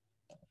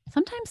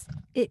sometimes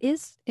it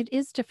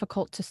is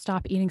difficult to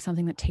stop eating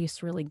something that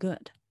tastes really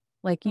good.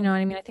 Like, you know what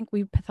I mean? I think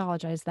we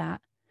pathologize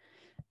that.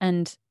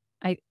 And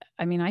I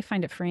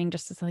find it freeing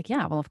just as like,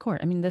 yeah, well, of course.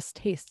 I mean, this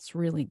tastes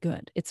really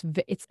good. It's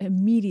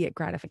immediate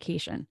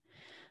gratification.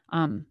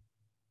 And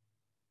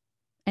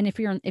if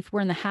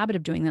we're in the habit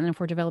of doing that, and if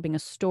we're developing a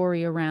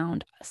story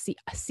around,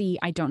 see,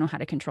 I don't know how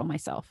to control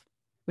myself,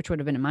 which would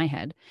have been in my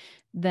head,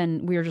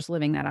 then we're just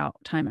living that out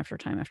time after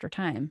time after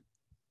time.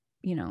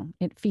 You know,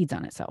 it feeds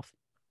on itself.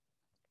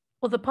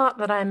 Well, the part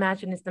that I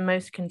imagine is the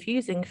most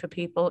confusing for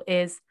people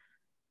is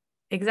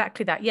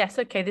exactly that. Yes,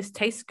 okay, this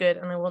tastes good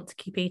and I want to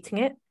keep eating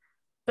it.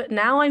 But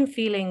now I'm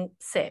feeling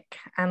sick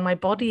and my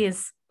body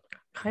is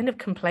kind of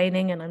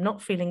complaining and I'm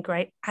not feeling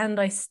great and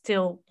I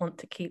still want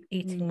to keep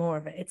eating more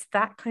of it. It's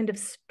that kind of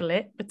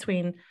split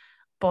between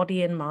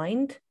body and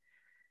mind,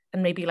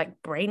 and maybe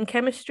like brain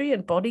chemistry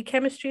and body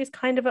chemistry is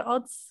kind of at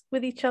odds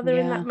with each other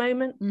in that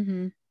moment.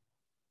 Mm-hmm.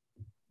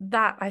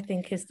 That I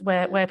think is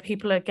where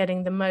people are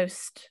getting the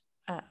most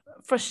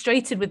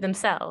frustrated with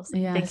themselves,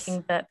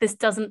 thinking that this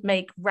doesn't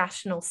make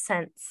rational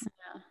sense.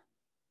 Yeah.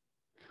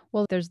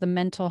 Well, there's the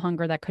mental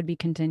hunger that could be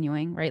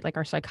continuing, right? Like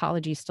our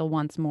psychology still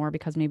wants more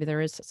because maybe there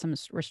is some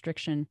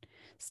restriction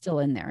still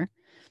in there,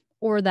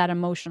 or that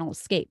emotional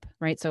escape,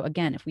 right? So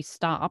again, if we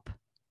stop,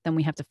 then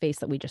we have to face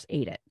that we just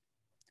ate it,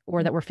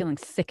 or that we're feeling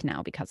sick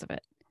now because of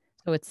it.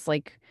 So it's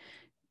like,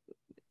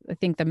 I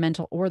think the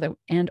mental or the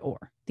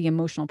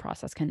emotional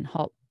process can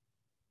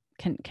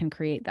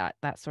create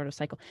that sort of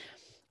cycle.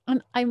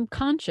 I'm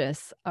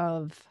conscious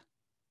of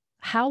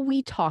how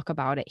we talk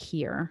about it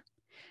here.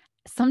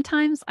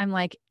 Sometimes I'm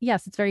like,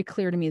 yes, it's very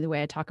clear to me the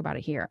way I talk about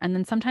it here. And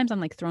then sometimes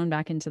I'm like thrown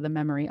back into the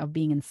memory of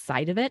being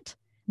inside of it,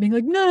 being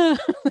like, no,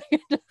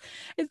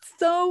 it's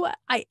so,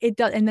 it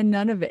does. And then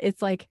none of it,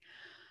 it's like,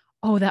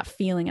 oh, that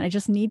feeling. And I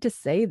just need to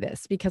say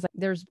this because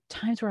there's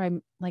times where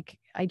I'm like,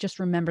 I just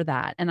remember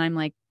that. And I'm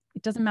like,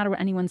 It doesn't matter what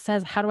anyone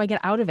says. How do I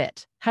get out of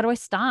it? How do I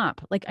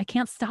stop? Like, I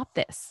can't stop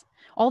this.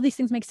 All these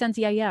things make sense.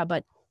 Yeah.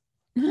 But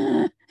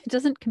it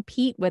doesn't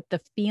compete with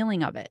the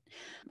feeling of it.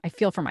 I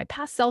feel for my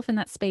past self in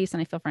that space.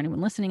 And I feel for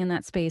anyone listening in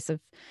that space of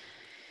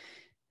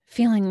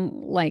feeling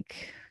like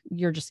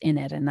you're just in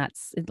it. And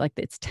that's like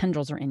its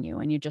tendrils are in you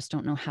and you just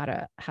don't know how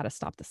to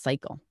stop the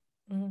cycle.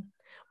 Mm.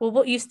 Well,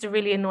 what used to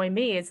really annoy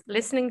me is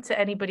listening to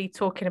anybody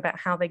talking about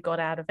how they got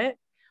out of it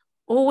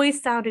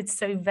always sounded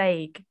so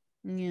vague.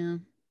 Yeah.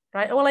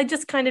 Right. Well, I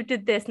just kind of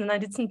did this and then I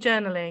did some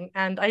journaling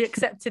and I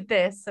accepted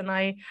this and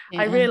I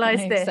Yeah,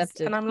 realized I this.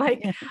 accepted. And I'm like,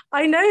 Yeah.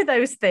 I know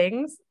those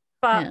things,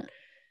 but Yeah.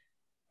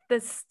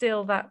 there's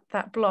still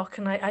that block.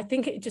 And I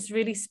think it just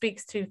really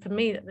speaks to, for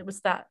me, that there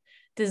was that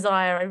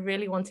desire. I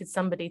really wanted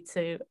somebody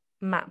to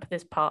map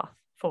this path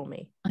for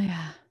me.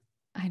 Yeah,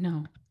 I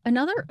know.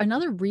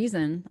 Another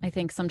reason I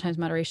think sometimes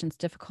moderation is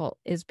difficult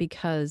is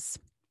because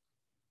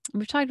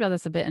we've talked about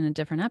this a bit in a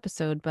different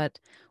episode, but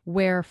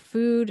where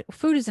food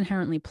is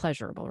inherently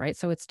pleasurable, right?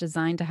 So it's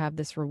designed to have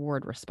this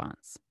reward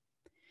response.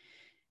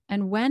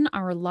 And when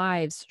our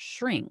lives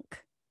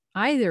shrink,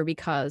 either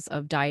because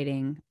of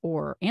dieting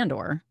or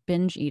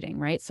binge eating,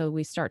 right? So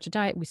we start to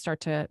diet, we start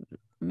to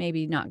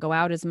maybe not go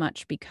out as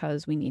much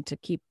because we need to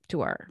keep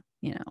to our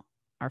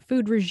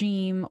food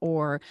regime,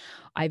 or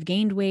I've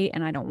gained weight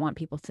and I don't want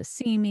people to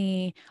see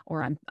me,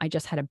 or I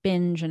just had a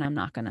binge and I'm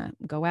not going to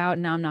go out.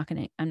 And now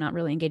I'm not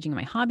really engaging in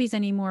my hobbies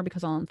anymore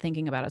because all I'm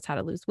thinking about is how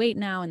to lose weight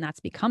now. And that's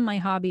become my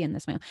hobby.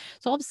 So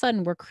all of a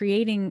sudden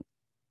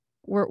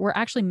we're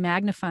actually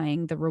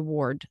magnifying the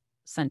reward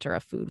center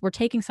of food. We're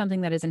taking something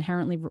that is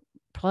inherently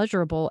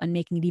pleasurable and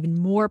making it even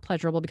more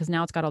pleasurable because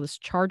now it's got all this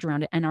charge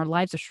around it. And our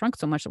lives have shrunk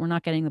so much that we're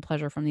not getting the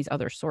pleasure from these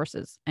other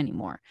sources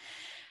anymore.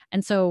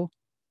 And so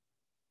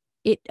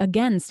it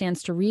again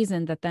stands to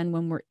reason that then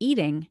when we're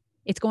eating,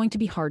 it's going to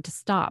be hard to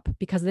stop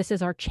because this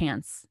is our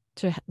chance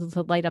to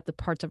light up the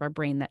parts of our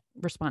brain that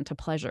respond to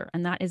pleasure.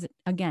 And that is,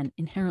 again,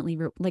 inherently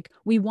like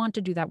we want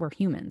to do that. We're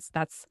humans.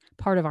 That's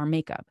part of our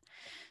makeup.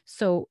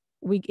 So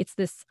it's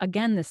this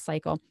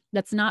cycle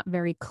that's not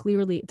very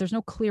clearly, there's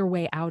no clear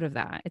way out of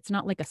that. It's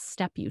not like a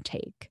step you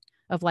take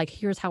of like,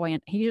 here's how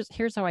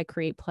I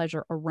create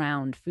pleasure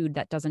around food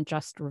that doesn't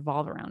just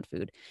revolve around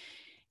food.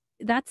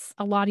 That's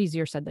a lot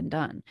easier said than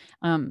done.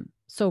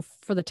 So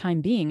for the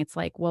time being, it's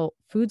like, well,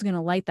 food's going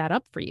to light that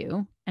up for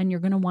you and you're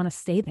going to want to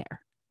stay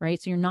there.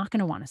 Right. So you're not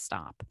going to want to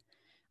stop,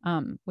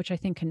 which I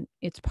think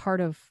it's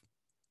part of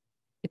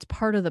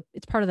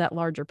that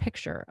larger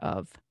picture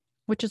of,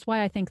 which is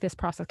why I think this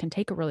process can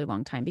take a really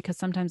long time, because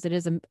sometimes it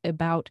is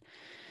about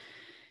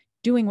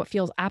doing what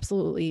feels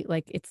absolutely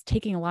like it's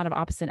taking a lot of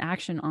opposite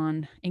action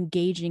on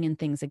engaging in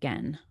things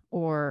again,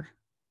 or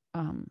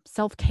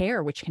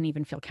self-care, which can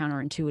even feel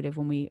counterintuitive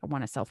when we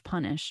want to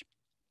self-punish,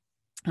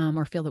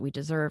 or feel that we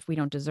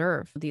don't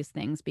deserve these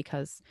things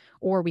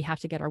or we have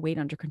to get our weight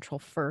under control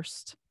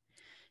first,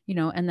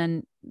 and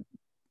then,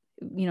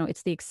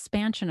 it's the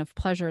expansion of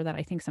pleasure that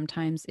I think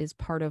sometimes is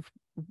part of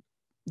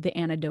the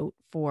antidote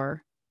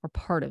for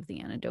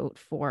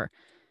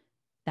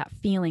that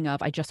feeling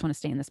of, I just want to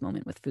stay in this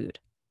moment with food.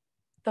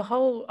 The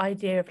whole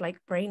idea of like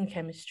brain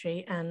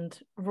chemistry and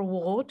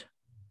reward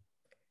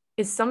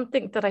is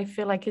something that I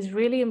feel like is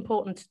really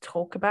important to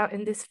talk about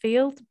in this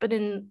field, but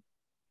in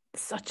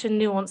such a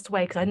nuanced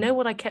way. Because I know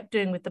what I kept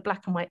doing with the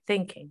black and white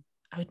thinking.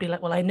 I would be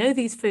like, well, I know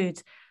these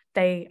foods,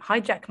 they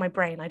hijack my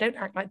brain. I don't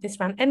act like this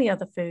around any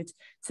other foods.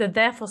 So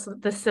therefore,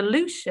 the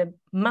solution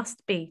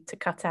must be to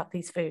cut out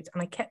these foods.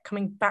 And I kept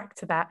coming back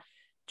to that,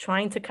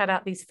 trying to cut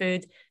out these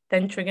foods,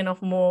 then triggering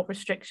off more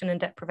restriction and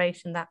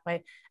deprivation that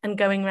way, and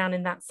going around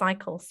in that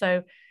cycle.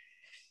 So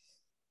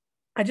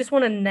I just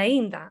want to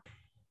name that.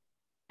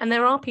 And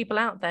there are people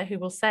out there who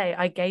will say,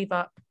 I gave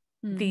up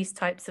these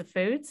types of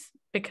foods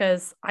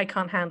because I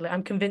can't handle it.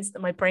 I'm convinced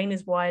that my brain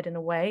is wired in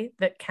a way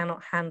that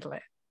cannot handle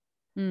it.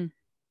 And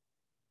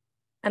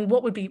I'm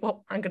going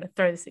to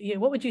throw this at you.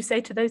 What would you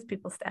say to those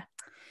people, Steph?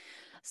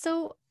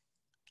 So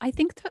I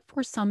think that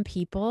for some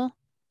people,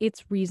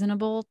 it's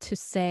reasonable to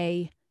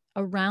say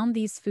around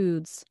these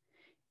foods,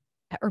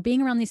 or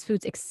being around these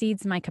foods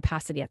exceeds my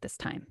capacity at this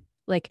time.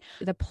 Like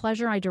the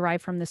pleasure I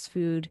derive from this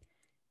food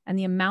and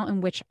the amount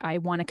in which I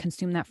want to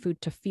consume that food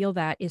to feel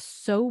that is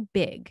so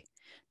big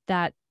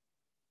that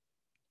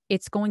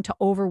it's going to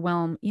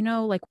overwhelm,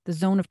 like the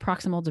zone of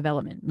proximal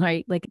development,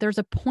 right? Like there's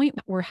a point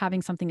where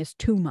having something is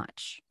too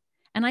much.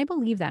 And I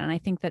believe that. And I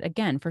think that,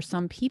 again, for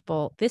some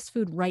people, this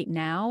food right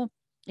now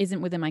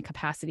isn't within my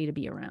capacity to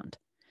be around.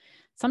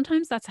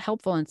 Sometimes that's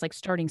helpful. And it's like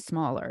starting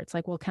smaller. It's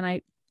like, well, can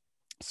I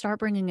start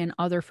bringing in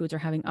other foods or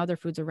having other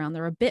foods around?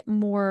 They're a bit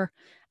more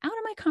out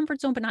of my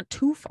comfort zone, but not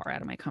too far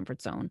out of my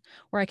comfort zone,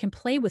 where I can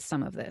play with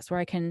some of this, where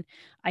I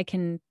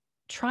can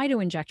try to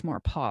inject more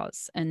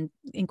pause and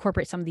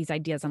incorporate some of these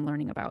ideas I'm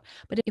learning about.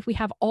 But if we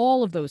have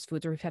all of those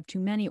foods, or if we have too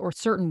many, or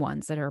certain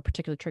ones that are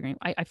particularly triggering,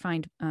 I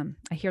find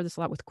I hear this a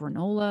lot with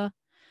granola,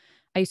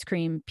 ice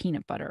cream,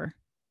 peanut butter.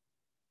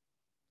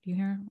 Do you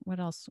hear what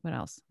else?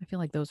 I feel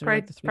like those are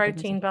like the three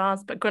protein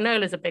bars, but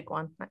granola is a big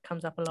one that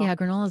comes up a lot. Yeah,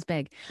 granola is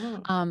big.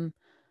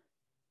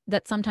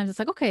 that sometimes it's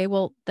like, okay,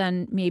 well,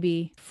 then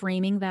maybe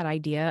framing that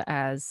idea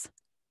as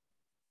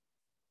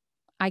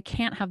I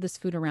can't have this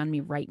food around me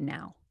right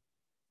now,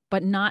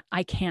 but not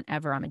I can't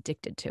ever, I'm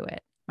addicted to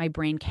it. My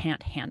brain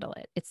can't handle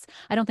it.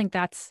 I don't think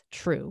that's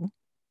true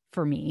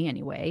for me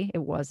anyway. It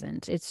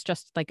wasn't. It's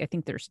just like I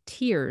think there's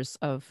tiers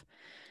of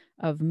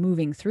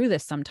moving through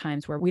this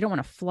sometimes where we don't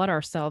want to flood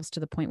ourselves to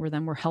the point where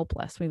then we're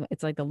helpless.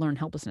 It's like the learned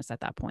helplessness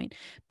at that point.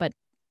 But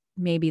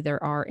maybe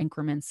there are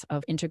increments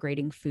of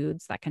integrating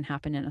foods that can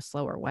happen in a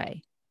slower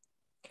way.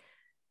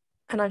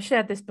 And I've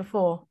shared this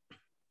before,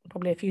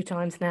 probably a few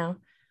times now,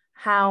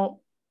 how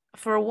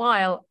for a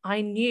while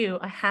I knew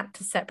I had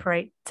to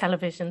separate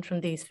television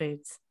from these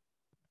foods.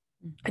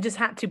 I just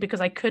had to, because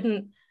I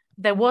couldn't.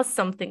 There was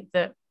something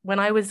that when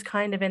I was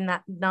kind of in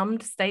that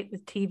numbed state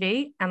with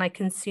TV and I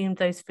consumed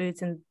those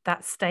foods in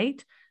that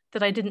state,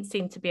 that I didn't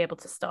seem to be able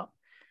to stop.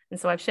 And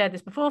so I've shared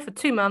this before. For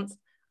 2 months,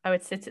 I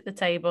would sit at the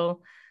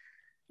table.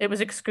 It was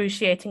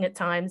excruciating at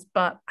times,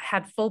 but I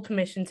had full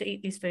permission to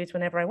eat these foods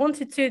whenever I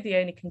wanted to. The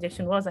only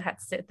condition was I had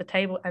to sit at the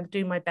table and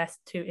do my best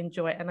to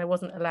enjoy it. And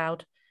I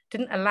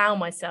didn't allow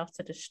myself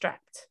to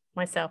distract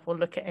myself or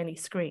look at any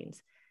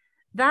screens.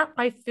 That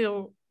I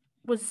feel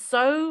was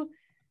so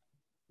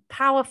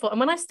powerful. And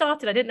when I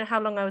started, I didn't know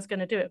how long I was going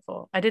to do it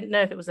for. I didn't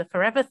know if it was a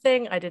forever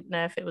thing. I didn't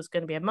know if it was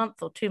going to be a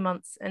month or 2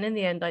 months. And in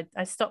the end,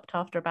 I stopped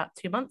after about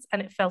 2 months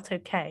and it felt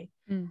okay.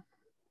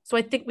 So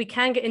I think we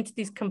can get into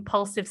these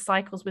compulsive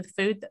cycles with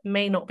food that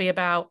may not be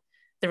about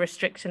the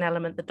restriction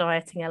element, the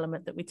dieting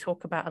element that we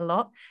talk about a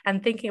lot,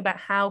 and thinking about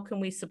how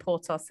can we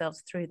support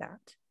ourselves through that.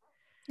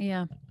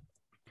 Yeah.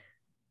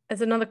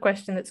 There's another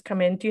question that's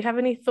come in. Do you have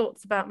any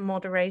thoughts about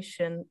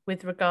moderation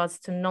with regards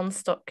to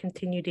nonstop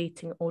continued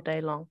eating all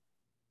day long?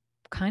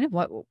 Kind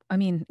of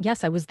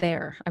yes, I was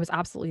there. I was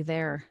absolutely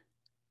there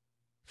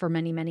for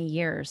many, many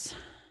years.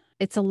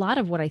 It's a lot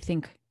of what I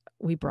think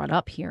we brought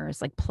up here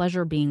is like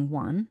pleasure being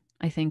one.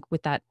 I think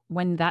with that,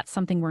 when that's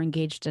something we're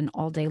engaged in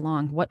all day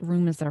long, what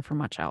room is there for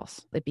much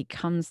else? It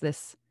becomes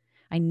this,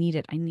 I need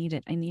it, I need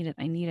it, I need it,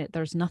 I need it.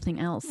 There's nothing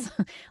else.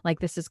 Like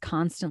this is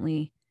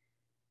constantly,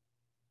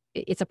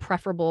 it's a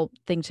preferable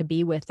thing to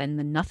be with than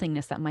the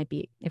nothingness that might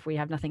be if we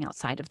have nothing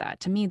outside of that.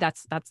 To me,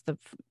 that's the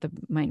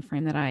mind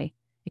frame that I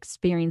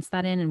experienced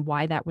that in, and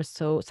why that was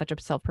such a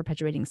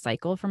self-perpetuating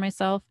cycle for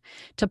myself.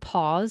 To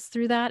pause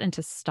through that and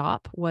to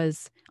stop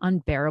was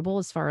unbearable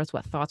as far as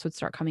what thoughts would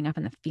start coming up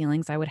and the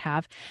feelings I would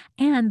have.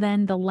 And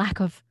then the lack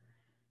of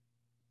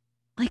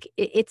like,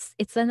 it's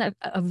then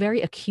a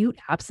very acute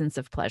absence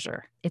of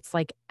pleasure. It's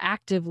like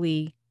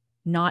actively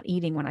not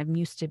eating when I'm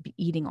used to be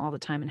eating all the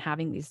time and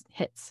having these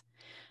hits.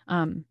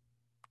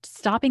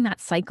 Stopping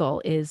that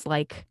cycle is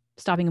like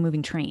stopping a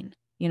moving train.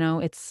 You know,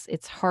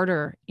 it's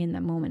harder in the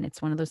moment.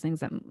 It's one of those things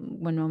that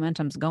when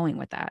momentum's going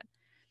with that,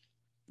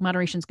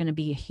 moderation is going to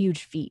be a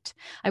huge feat.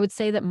 I would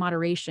say that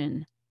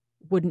moderation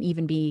wouldn't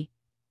even be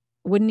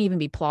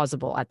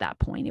plausible at that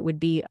point. It would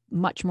be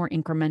much more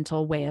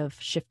incremental way of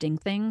shifting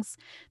things.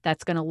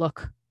 That's going to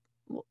look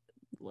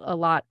a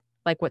lot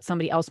like what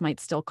somebody else might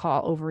still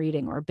call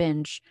overeating or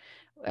binge.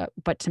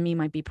 But to me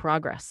might be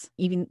progress,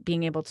 even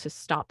being able to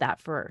stop that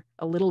for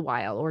a little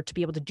while, or to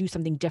be able to do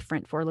something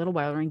different for a little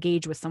while, or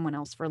engage with someone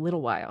else for a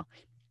little while.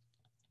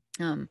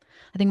 I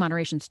think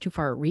moderation is too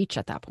far a reach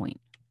at that point.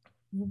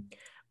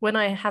 When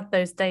I have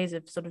those days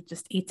of sort of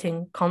just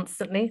eating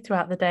constantly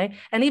throughout the day,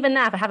 and even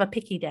now if I have a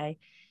picky day,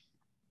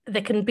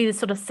 there can be this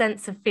sort of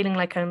sense of feeling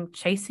like I'm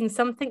chasing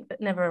something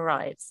that never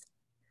arrives.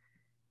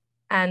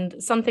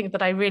 And something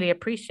that I really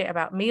appreciate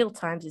about meal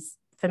times is,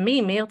 for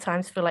me, meal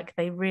times feel like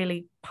they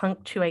really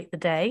punctuate the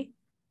day.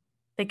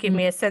 They give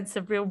me a sense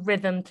of real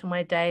rhythm to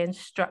my day and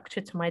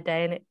structure to my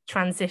day. And it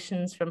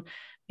transitions from,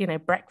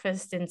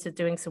 breakfast into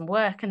doing some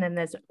work. And then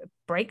there's a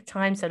break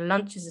time. So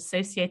lunch is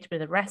associated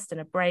with a rest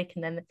and a break.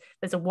 And then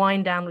there's a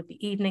wind down with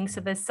the evening.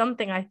 So there's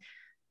something I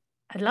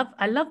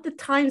love the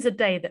times of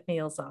day that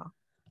meals are.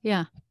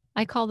 Yeah.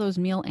 I call those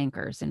meal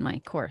anchors in my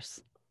course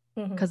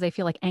because they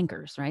feel like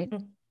anchors, right?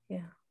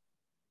 Yeah.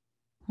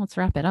 Let's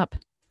wrap it up.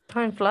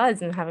 Time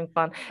flies and having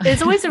fun.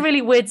 There's always a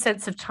really weird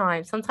sense of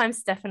time.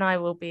 Sometimes Stef and I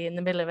will be in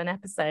the middle of an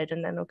episode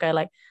and then we'll go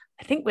like,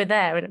 I think we're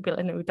there. And it'll be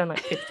like, no, we've done like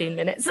 15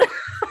 minutes.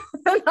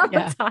 And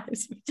other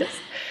times we just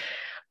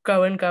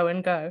go and go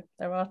and go.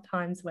 There are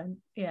times when,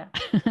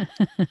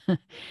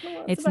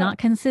 it's not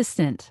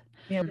consistent.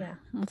 Yeah.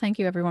 Well, thank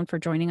you everyone for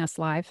joining us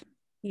live.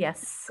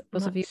 Yes.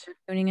 Those of you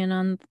tuning in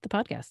on the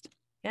podcast.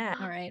 Yeah.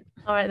 All right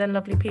then,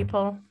 lovely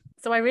people.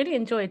 So I really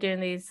enjoy doing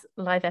these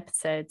live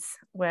episodes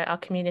where our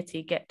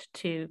community get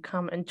to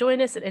come and join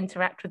us and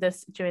interact with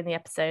us during the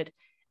episode.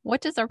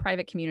 What does our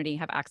private community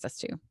have access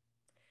to?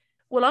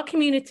 Well, our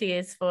community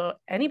is for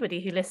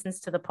anybody who listens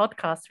to the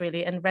podcast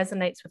really and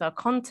resonates with our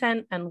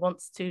content and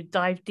wants to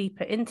dive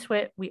deeper into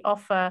it. We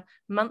offer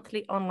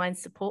monthly online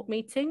support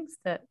meetings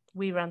that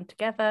we run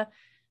together.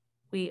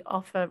 We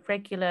offer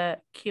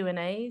regular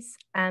Q&As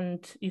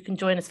and you can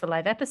join us for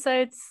live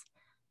episodes.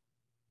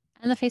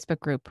 And the Facebook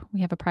group. We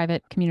have a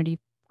private community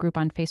group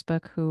on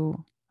Facebook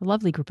who a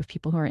lovely group of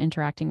people who are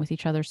interacting with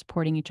each other,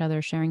 supporting each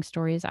other, sharing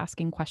stories,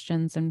 asking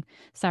questions. And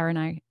Sarah and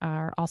I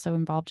are also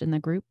involved in the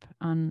group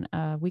on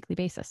a weekly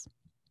basis.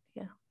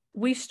 Yeah.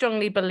 We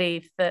strongly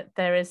believe that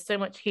there is so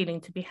much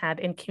healing to be had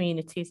in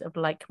communities of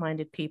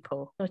like-minded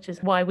people, which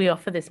is why we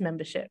offer this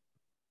membership.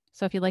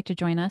 So if you'd like to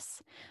join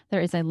us,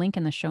 there is a link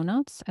in the show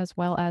notes, as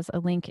well as a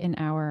link in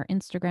our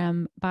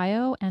Instagram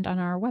bio and on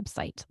our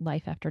website,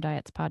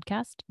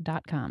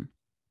 lifeafterdietspodcast.com.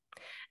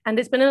 And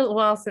it's been a little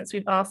while since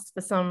we've asked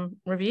for some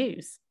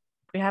reviews.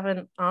 We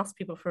haven't asked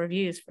people for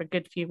reviews for a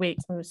good few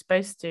weeks, and we're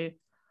supposed to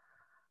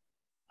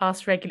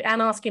ask regularly,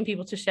 and asking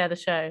people to share the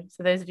show.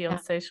 So those of you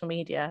on social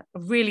media, I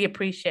really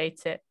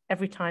appreciate it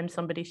every time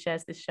somebody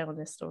shares this show on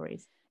their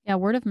stories. Yeah,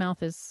 word of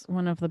mouth is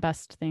one of the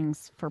best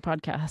things for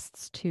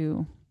podcasts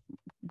to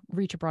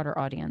reach a broader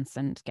audience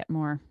and get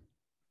more,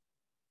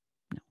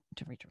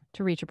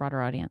 to reach a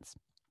broader audience.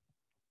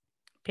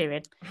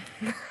 Period.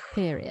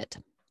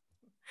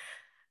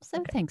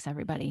 So Thanks,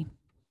 everybody.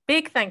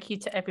 Big thank you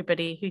to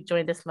everybody who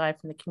joined us live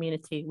from the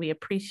community. We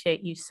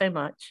appreciate you so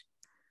much.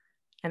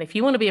 And if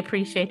you want to be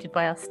appreciated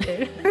by us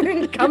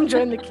too, come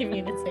join the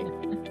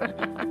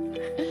community.